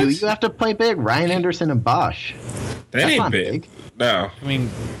 What? do you have to play big? Ryan Anderson and Bosch. That That's ain't not big. big. No. I mean,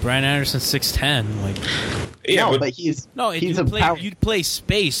 Brian Anderson's 6'10". Like, Yeah, No, but he's you'd a power. play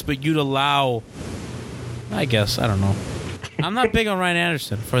space, but you'd allow. I guess I don't know. I'm not big on Ryan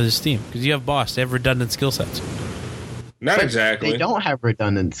Anderson for this team because you have Boss. They have redundant skill sets. not But exactly. They don't have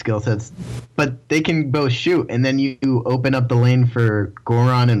redundant skill sets, but they can both shoot, and then you open up the lane for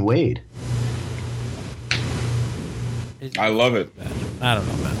Goran and Wade. I love it. I don't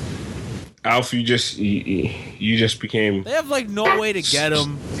know, man. Alf, you just became. They have like no way to get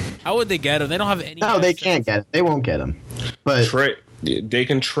him. How would they get him? They don't have any. No, they assets. can't get it. They won't get him. But They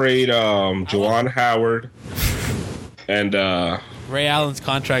can trade Juwan Howard and Ray Allen's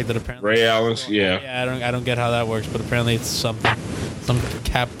contract that apparently Ray Allen's. Yeah. I don't get how that works, but apparently it's some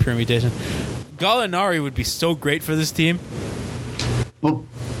cap permutation. Gallinari would be so great for this team. well,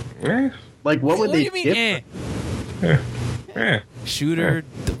 Eh, like, what would What do they you mean? give? eh. Shooter,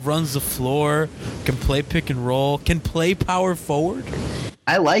 runs the floor, can play pick and roll, can play power forward.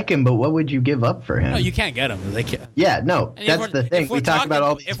 I like him, but what would you give up for him? No, you can't get him. They can't. Yeah, no, And if that's we're- the if thing. we're We talk talking- about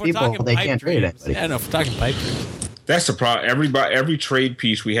all these if we're people, talking they pipe can't trade dreams- anybody. Yeah, no, if we're talking pipe dreams. That's the problem. Every trade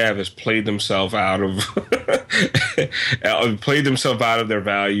piece we have has played themselves out of their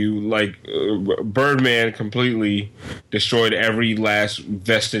value. Like Birdman completely destroyed every last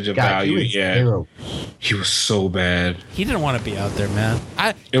vestige of God, value. he was Yeah, terrible. he was so bad. He didn't want to be out there, man.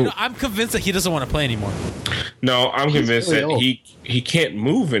 I'm convinced that he doesn't want to play anymore. No, I'm convinced really that old. he can't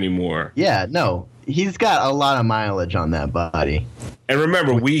move anymore. Yeah, no, he's got a lot of mileage on that body. And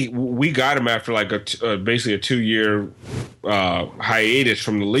remember, we got him after like basically a 2-year hiatus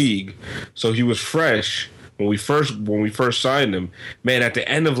from the league, so he was fresh when we first signed him. Man, at the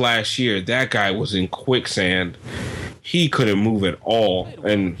end of last year, that guy was in quicksand. He couldn't move at all,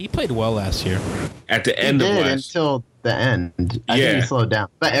 and He played well last year. at the He end of did last, until the end. I Yeah. think he slowed down,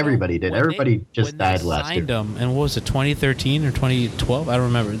 but everybody did. Everybody just died last year. Signed him, and what was it, 2013 or 2012? I don't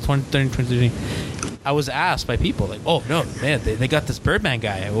remember. 2013, 2013. I was asked by people like, "Oh no, man, they got this Birdman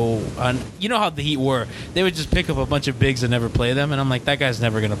guy." Oh, you know how the Heat were? They would just pick up a bunch of bigs and never play them, and I'm like, that guy's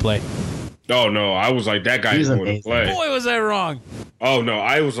never gonna play. oh no, I was like, that guy He is was going to amazing. play. Boy, was I wrong. Oh no,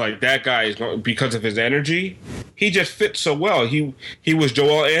 I was like, that guy is going, because of his energy. He just fits so well. He was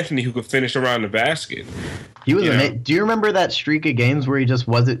Joel Anthony who could finish around the basket. He was Yeah. amazing. Do you remember that streak of games where he just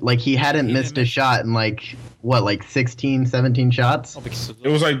wasn't like he hadn't missed a shot in like 16, 17 shots? It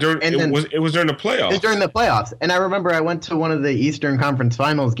was like during And then- it was during the playoffs. It was during the playoffs, and I remember I went to one of the Eastern Conference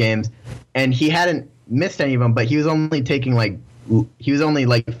Finals games, and he hadn't missed any of them, but he was only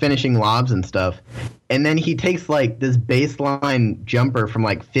finishing lobs and stuff. And then he takes like this baseline jumper from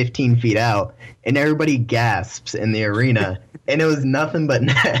like 15 feet out, and everybody gasps in the arena, and it was nothing but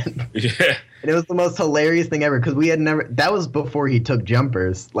net. Yeah. And it was the most hilarious thing ever because we had never. That was before he took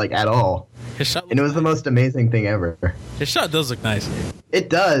jumpers like at all, His shot, and it was the most amazing thing ever. his shot does look nice. It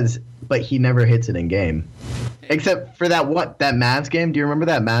does, but he never hits it in game. Except for that Mavs game. Do you remember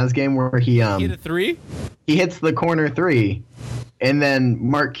that Mavs game where he Hit a three. he hits the corner three, and then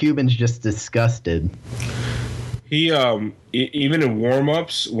Mark Cuban's just disgusted. He even in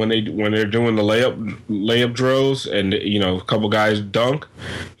warm-ups when they're doing the layup drills and a couple guys dunk,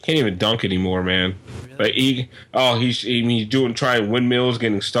 he can't even dunk anymore, man. Like he's trying windmills,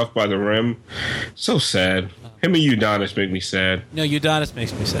 getting stuffed by the rim. So sad. Him and Udonis make me sad. No, Udonis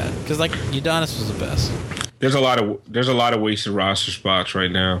makes me sad because like Udonis was the best. There's a lot of wasted roster spots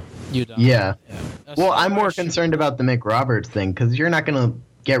right now. Udonis. Yeah. Well, I'm more concerned. concerned about the Mick Roberts thing because you're not gonna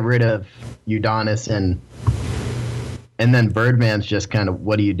get rid of Udonis and then Birdman's just kind of,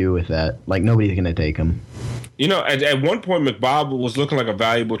 what do you do with that? Like nobody's gonna take him. At one point, McBob was looking like a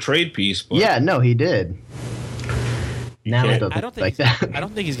valuable trade piece. But Yeah, no, he did. Now it doesn't I don't think like he's, that. I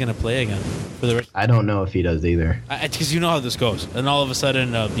don't think he's gonna play again for the rest. I don't know if he does either. Because you know how this goes, and all of a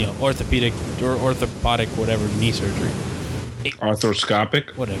sudden, orthopedic or orthopodic, whatever, knee surgery,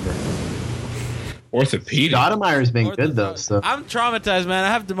 arthroscopic. whatever. Orthopedic. Stoudemire's been good though. So I'm traumatized, man. I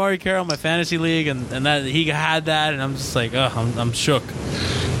have DeMarre Carroll in my fantasy league, and that he had that, and I'm just like, I'm shook.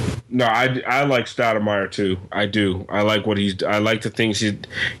 No, I like Stoudemire too. I do. I like I like the things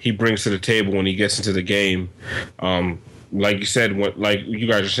he brings to the table when he gets into the game. Like you said, like you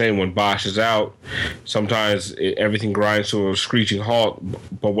guys are saying, when Bosch is out, sometimes everything grinds to a screeching halt.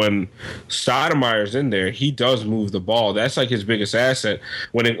 But when Stoudemire's in there, he does move the ball. That's like his biggest asset.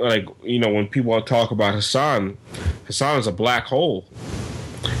 When people talk about Hassan is a black hole.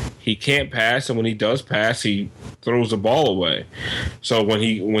 He can't pass, and when he does pass, he throws the ball away. So when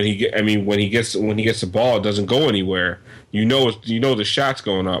he gets the ball, it doesn't go anywhere. You know the shot's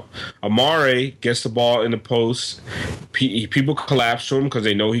going up. Amare gets the ball in the post. People collapse to him because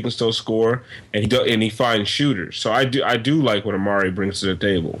they know he can still score, and he finds shooters. So I do like what Amare brings to the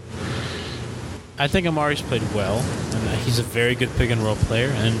table. I think Amare's played well, and he's a very good pick and roll player,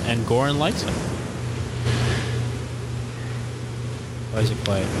 and Goran likes him. Why is he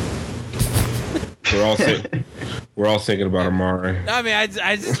quiet? We're all thinking about Amari. I mean,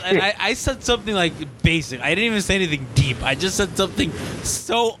 I said something like basic. I didn't even say anything deep. I just said something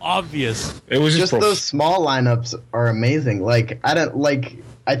so obvious. It was just those small lineups are amazing.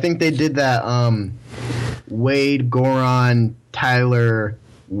 I think they did that Wade, Goran, Tyler,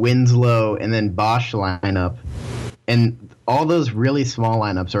 Winslow, and then Bosch lineup, and all those really small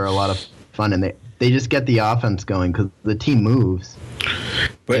lineups are a lot of fun, and they just get the offense going because the team moves.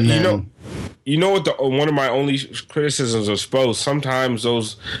 But you know what? One of my only criticisms of Spo, sometimes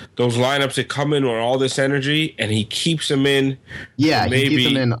those lineups that come in with all this energy, and he keeps them in. Yeah, he keeps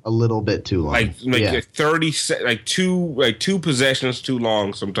them in a little bit too long. Like 30, two possessions too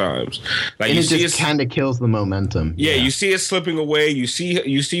long sometimes. And it just kind of kills the momentum. Yeah, you see it slipping away. You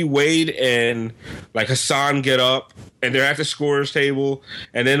see Wade and like Hassan get up, and they're at the scorer's table,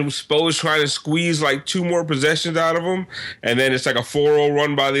 and then Spo is trying to squeeze like 2 more possessions out of them, and then it's like a 4-0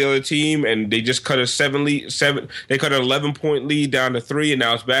 run by the other team, and they just cut a 11-point lead down to 3, and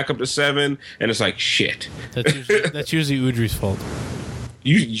now it's back up to 7, and it's like shit. That's usually Udry's fault.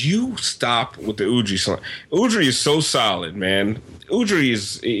 You stop with the Udry song. Udry is so solid, man. Udry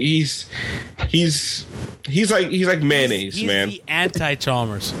he's like mayonnaise, man. He's the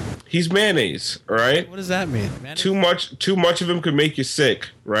anti-Chalmers. He's mayonnaise, all right? What does that mean? Mayonnaise? Too much of him could make you sick,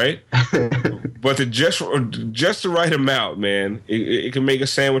 right? But just the right amount, man, it can make a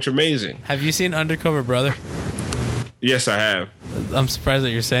sandwich amazing. Have you seen Undercover Brother? Yes, I have. I'm surprised that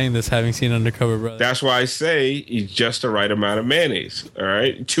you're saying this, having seen Undercover Brother. That's why I say he's just the right amount of mayonnaise, all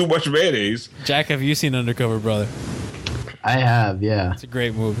right? Too much mayonnaise. Jack, have you seen Undercover Brother? I have, yeah. It's a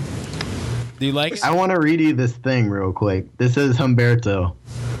great movie. Do you like it? I want to read you this thing real quick. This is Humberto.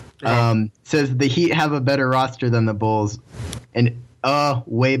 Says the Heat have a better roster than the Bulls and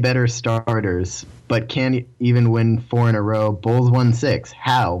way better starters, but can't even win 4 in a row. Bulls won 6.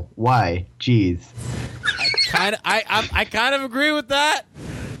 How? Why? Jeez. I kind of agree with that.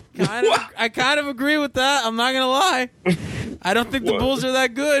 I kind of agree with that. I'm not gonna lie. I don't think the Bulls are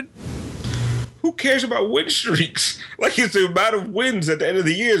that good. Who cares about win streaks? Like, it's the amount of wins at the end of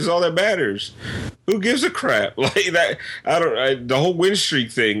the year is all that matters. Who gives a crap? Like that, the whole win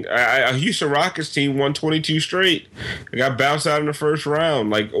streak thing. A Houston Rockets team won 22 straight. They got bounced out in the first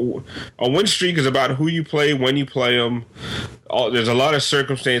round. Like, a win streak is about who you play, when you play them. There's a lot of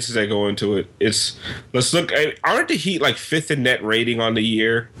circumstances that go into it. Let's look. Aren't the Heat like 5th in net rating on the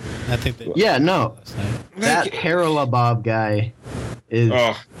year? I think they. Yeah, no. That Haralabob guy is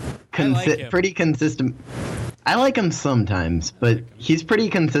pretty consistent. I like him sometimes, but he's pretty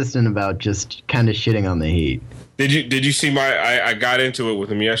consistent about just kind of shitting on the Heat. Did you see I got into it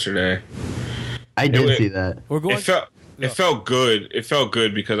with him yesterday. I did see that. It felt good. It felt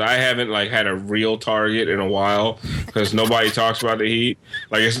good because I haven't had a real target in a while because nobody talks about the Heat.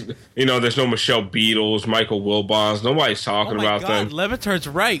 There's no Michelle Beatles, Michael Wilbons. Nobody's talking about them. Le Batard's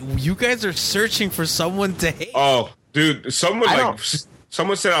right. You guys are searching for someone to hate. Oh, dude, someone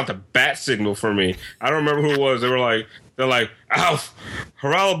sent out the bat signal for me. I don't remember who it was. They're like, Alf,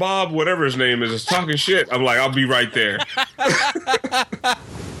 Haralabob, whatever his name is talking shit. I'm like, I'll be right there.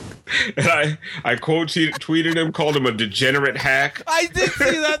 And I quote tweeted him, called him a degenerate hack. I did see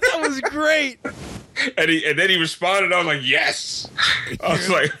that. That was great. And then he responded. I was like, yes. I was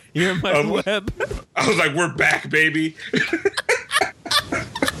like, you're my web. I was like, we're back, baby. I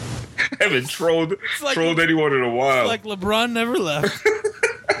haven't trolled anyone in a while. Like LeBron never left.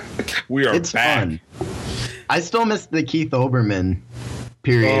 We are it's back. Fun. I still miss the Keith Olbermann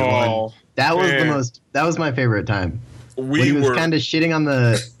period one. That was that was my favorite time. When he was kind of shitting on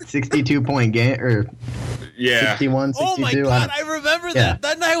the 62-point game, or Yeah. 61, 62. Oh my god, I remember Yeah. that.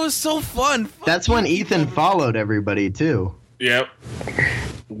 That night was so fun. That's when Ethan followed everybody too. Yep.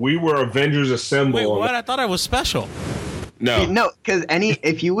 We were Avengers Assemble. Wait, what? I thought I was special. No, because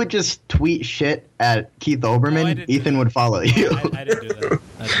if you would just tweet shit at Keith No, I Olbermann, didn't do Ethan that. would follow you. I didn't do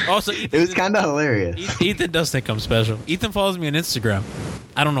that. Also, It was kind of hilarious. Ethan does think I'm special. Ethan follows me on Instagram.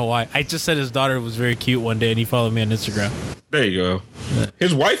 I don't know why. I just said his daughter was very cute one day, and he followed me on Instagram. There you go.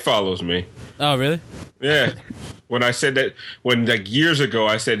 His wife follows me. Oh, really? Yeah. When I said that, like years ago,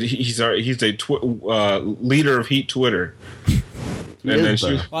 I said he's a leader of Heat Twitter. And then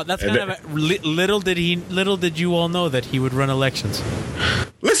she, Well, that's kind of little did you all know that he would run elections.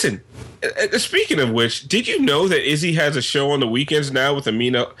 listen. Speaking of which, did you know that Izzy has a show on the weekends now with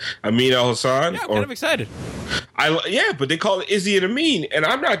Amin Al Hassan? Yeah, I'm kind of excited. Yeah, but they call it Izzy and Amin, and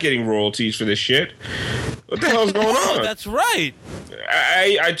I'm not getting royalties for this shit. What the hell's going on? That's right.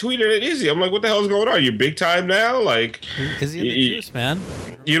 I tweeted at Izzy. I'm like, what the hell's going on? You're big time now? Like, Izzy and the juice, man.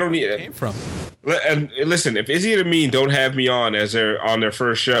 You don't need Where it came from. And listen, if Izzy and Amin don't have me on on their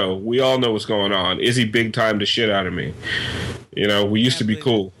first show, we all know what's going on. Izzy big time the shit out of me. You know, we used to be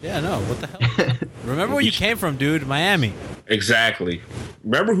cool. Yeah, no, what the hell? Remember where you came from, dude? Miami. Exactly.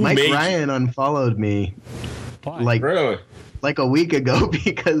 Remember who Mike made Ryan unfollowed me Why? really? like a week ago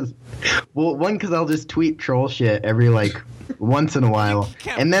because, well, one, because I'll just tweet troll shit every once in a while,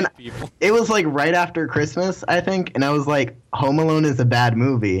 can't and then believe people. it was like right after Christmas, I think, and I was like, Home Alone is a bad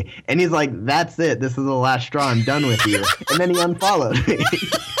movie, and he's like, that's it, this is the last straw, I'm done with you, and then he unfollowed me.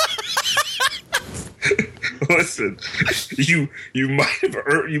 Listen, you might have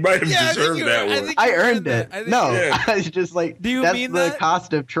deserved that one. I earned it. No, Yeah. I was just like, Do you that's mean the that?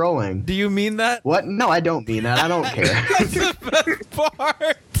 cost of trolling. Do you mean that? What? No, I don't mean that. I don't care. That's the best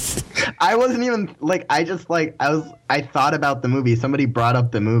part. I wasn't even I thought about the movie. Somebody brought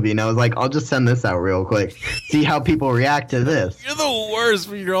up the movie, and I was like, I'll just send this out real quick, see how people react to this. You're the worst,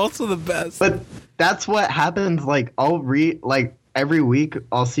 but you're also the best. But that's what happens. Like, I'll read, like, every week,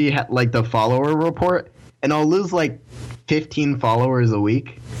 I'll see, like, the follower report, and I'll lose, like, 15 followers a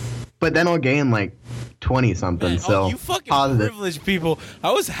week, but then I'll gain, like, 20-something, so you fucking positive. privileged people.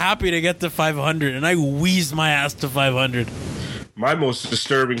 I was happy to get to 500, and I wheezed my ass to 500. My most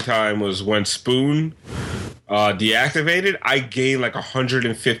disturbing time was when Spoon deactivated. I gained like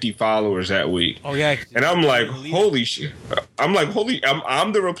 150 followers that week. Oh yeah, and I'm like, holy shit! I'm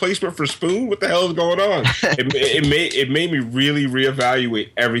the replacement for Spoon. What the hell is going on? it made me really reevaluate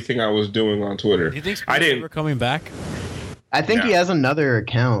everything I was doing on Twitter. Do you think Spoon's ever coming back? I think he has another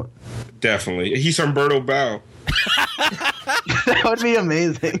account. Definitely, he's Humberto Bao. That would be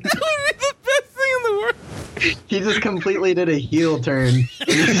amazing. That would be the best thing in the world. He just completely did a heel turn. He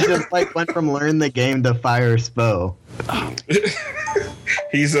just like went from learn the game to fire Spo.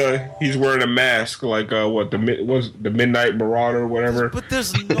 He's wearing a mask like the Midnight Marauder or whatever. But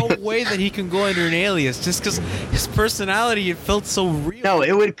there's no way that he can go under an alias just because his personality, it felt so real. No,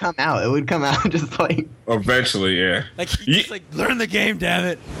 it would come out. It would come out just like Eventually, yeah. Like he just like learn the game, damn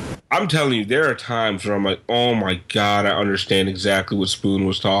it. I'm telling you, there are times where I'm like, oh my God, I understand exactly what Spoon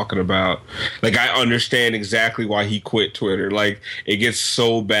was talking about. Like, I understand exactly why he quit Twitter. Like, it gets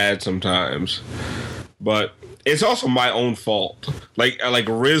so bad sometimes. But it's also my own fault. Like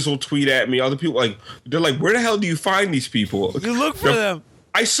Riz will tweet at me. Other people, they're like, where the hell do you find these people? You look for them.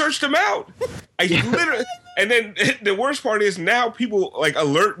 I searched them out. I literally... And then the worst part is now people like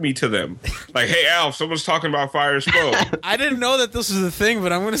alert me to them. Like, hey, Alf, someone's talking about Fire Spo. I didn't know that this was a thing,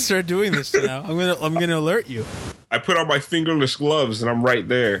 but I'm going to start doing this now. I'm going to alert you. I put on my fingerless gloves and I'm right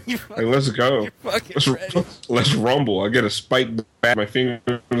there. Like, let's go. Let's rumble. I get a spike back my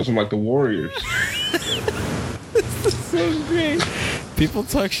fingers. I'm like the Warriors. This is so great. People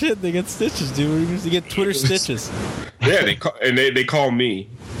talk shit. They get stitches, dude. They get Twitter stitches. Yeah, they call me.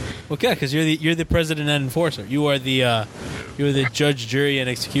 Okay, because you're the president and enforcer. You are the judge, jury, and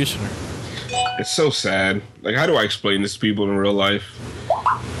executioner. It's so sad. Like, how do I explain this to people in real life?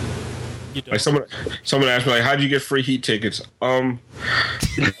 Like someone asked me, like, how did you get free Heat tickets? I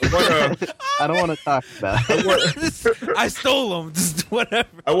don't want to talk about it. I stole them. Just whatever.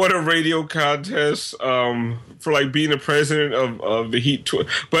 I won a radio contest for like being the president of the Heat tour,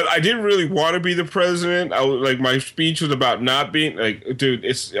 but I didn't really want to be the president. I was like, my speech was about not being like, dude,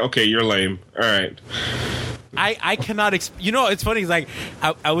 it's okay. You're lame. All right. I cannot. It's funny. Like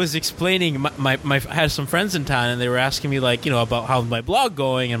I was explaining. I had some friends in town, and they were asking me like, about how my blog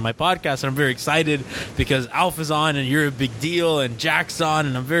going and my podcast. And I'm very excited because Alf is on, and you're a big deal, and Jack's on,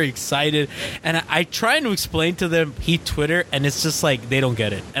 and I'm very excited. And I try to explain to them Heat Twitter, and it's just like they don't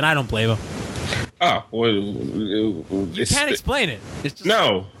get it, and I don't blame them. Oh, well, You can't explain it. It's just,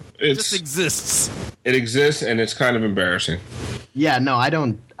 no. It just exists. It exists, and it's kind of embarrassing. Yeah, no, I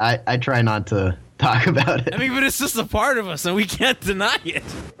don't. I try not to talk about it. I mean, but it's just a part of us, and we can't deny it.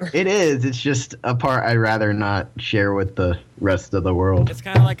 It is. It's just a part I'd rather not share with the rest of the world. It's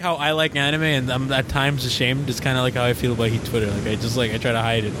kind of like how I like anime, and I'm at times ashamed. It's kind of like how I feel about Twitter. Like I try to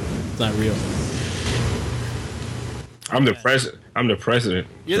hide it. It's not real. I'm the president. I'm the president.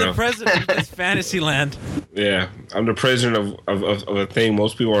 You're the president of this fantasy land. Yeah, I'm the president of a thing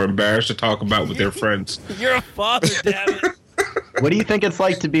most people are embarrassed to talk about with their friends. You're a father, damn it. What do you think it's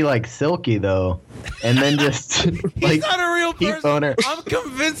like to be like Silky though, and then just like He's not a real person. owner? I'm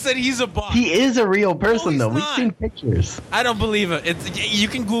convinced that he's a bot. He is a real person he's though. We've not. seen pictures. I don't believe it. You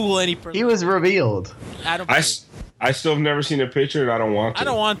can Google any person. He was revealed. I don't. Believe it. I still have never seen a picture, and I don't want to. I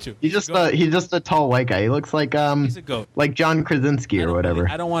don't want to. He's just a tall white guy. He looks like He's a goat. like John Krasinski or whatever.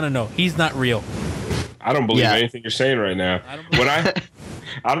 I don't want to know. He's not real. I don't believe Yeah. anything you're saying right now. I don't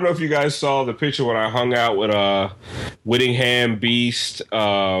I don't know if you guys saw the picture when I hung out with Whittingham, Beast,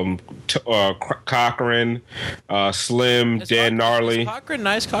 Cochran, Slim, Dan Gnarly. Is Cochran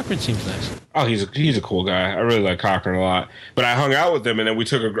nice? Cochran seems nice. Oh, he's a cool guy. I really like Cochran a lot. But I hung out with them, and then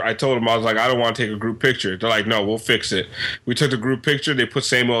I told them, I was like, I don't want to take a group picture. They're like, no, we'll fix it. We took the group picture. They put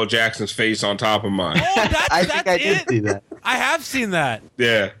Samuel L. Jackson's face on top of mine. Oh, I think I did see that. I have seen that.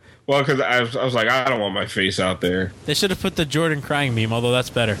 Yeah. Well, because I was like, I don't want my face out there. They should have put the Jordan crying meme, although that's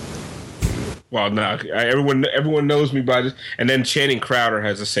better. Well, no, everyone knows me by this. And then Channing Crowder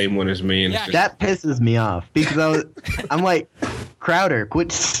has the same one as me. And Yeah. That pisses me off because I'm like, Crowder,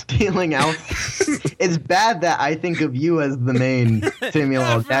 quit stealing Alf. It's bad that I think of you as the main Samuel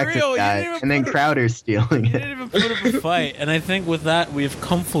L. For Jackson real, you guy, didn't even and then put a- Crowder's stealing We it. didn't even put up a fight, and I think with that we've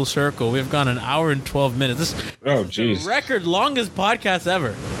come full circle. We've gone an hour and 12 minutes. This is the jeez. record longest podcast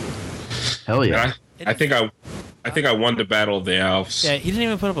ever. Hell yeah. I think I won the battle of the Alps. Yeah, he didn't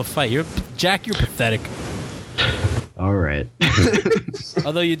even put up a fight. Jack, you're pathetic. All right.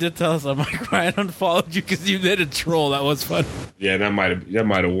 Although you did tell us, I'm like, I unfollowed you because you did a troll. That was fun. Yeah, that might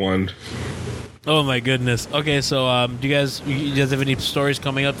have won. Oh my goodness. Okay, so do you guys have any stories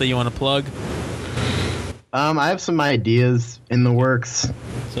coming up that you want to plug? I have some ideas in the works,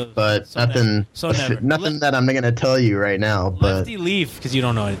 but nothing that I'm going to tell you right now. But Lefty Leaf, because you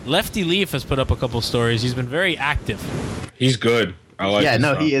don't know it. Lefty Leaf has put up a couple stories. He's been very active. He's good. I like. yeah, his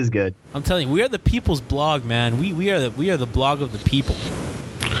no, stuff. he is good. I'm telling you, we are the people's blog, man. We are the blog of the people.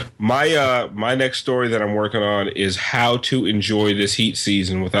 My next story that I'm working on is how to enjoy this heat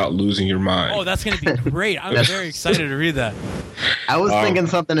season without losing your mind. Oh, that's going to be great. I'm very excited to read that. I was thinking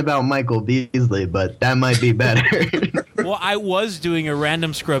something about Michael Beasley, but that might be better. Well, I was doing a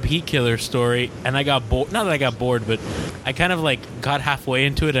random scrub heat killer story, and I got bored. Not that I got bored, but I kind of like got halfway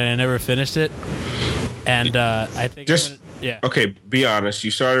into it, and I never finished it. And I think yeah. Okay, be honest. You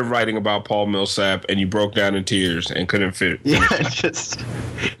started writing about Paul Millsap, and you broke down in tears and couldn't fit. Yeah,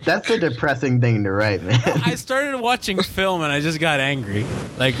 that's a depressing thing to write, man. I started watching film, and I just got angry.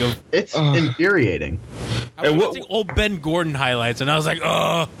 Like It's infuriating. I was watching old Ben Gordon highlights, and I was like,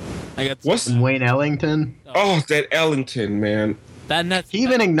 oh. What's Wayne Ellington? Oh, that Ellington, man. He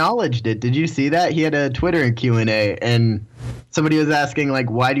even acknowledged it. Did you see that? He had a Twitter Q&A, and somebody was asking, like,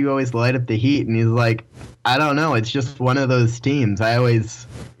 why do you always light up the Heat? And he's like, I don't know. It's just one of those teams. I always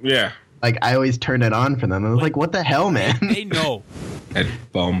turn it on for them. I was like, what the hell, man? They know. That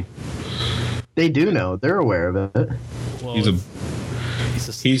bum. They do know. They're aware of it. Well,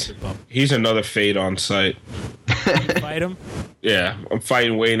 he's another fade on site. You fight him? Yeah, I'm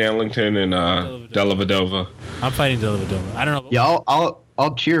fighting Wayne Ellington and Dellavedova. I'm fighting Dellavedova. I don't know. Yeah,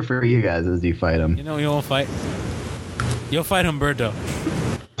 I'll cheer for you guys as you fight him. You know, you won't fight. You'll fight Humberto.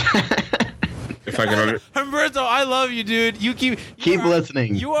 If I can Humberto, I love you, dude. You keep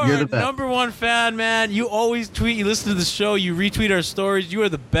listening. You are You're the our best. number one fan, man. You always tweet. You listen to the show. You retweet our stories. You are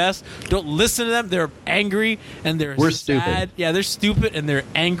the best. Don't listen to them. They're angry and We're sad. stupid. Yeah, they're stupid and they're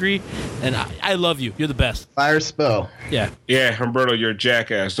angry. And I love you. You're the best. Fire spell. Yeah. Yeah, Humberto, you're a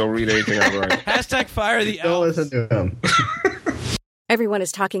jackass. Don't read anything I write. Hashtag fire the Don't Alps. listen to him. Everyone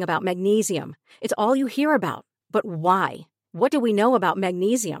is talking about magnesium. It's all you hear about. But why? What do we know about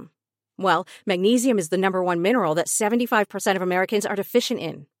magnesium? Well, magnesium is the number one mineral that 75% of Americans are deficient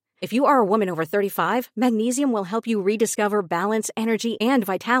in. If you are a woman over 35, magnesium will help you rediscover balance, energy, and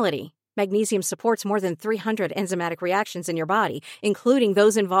vitality. Magnesium supports more than 300 enzymatic reactions in your body, including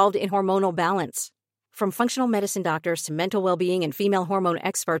those involved in hormonal balance. From functional medicine doctors to mental well-being and female hormone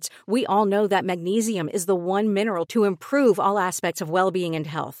experts, we all know that magnesium is the one mineral to improve all aspects of well-being and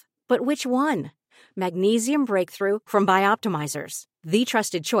health. But which one? Magnesium Breakthrough from Bioptimizers. the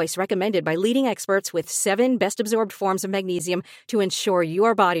trusted choice recommended by leading experts with 7 best-absorbed forms of magnesium to ensure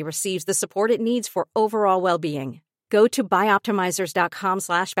your body receives the support it needs for overall well-being. Go to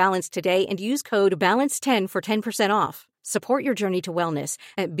bioptimizers.com/balance today and use code BALANCE10 for 10% off. Support your journey to wellness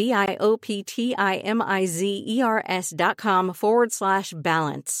at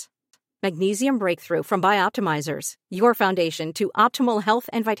bioptimizers.com/balance. Magnesium Breakthrough from Bioptimizers, your foundation to optimal health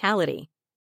and vitality.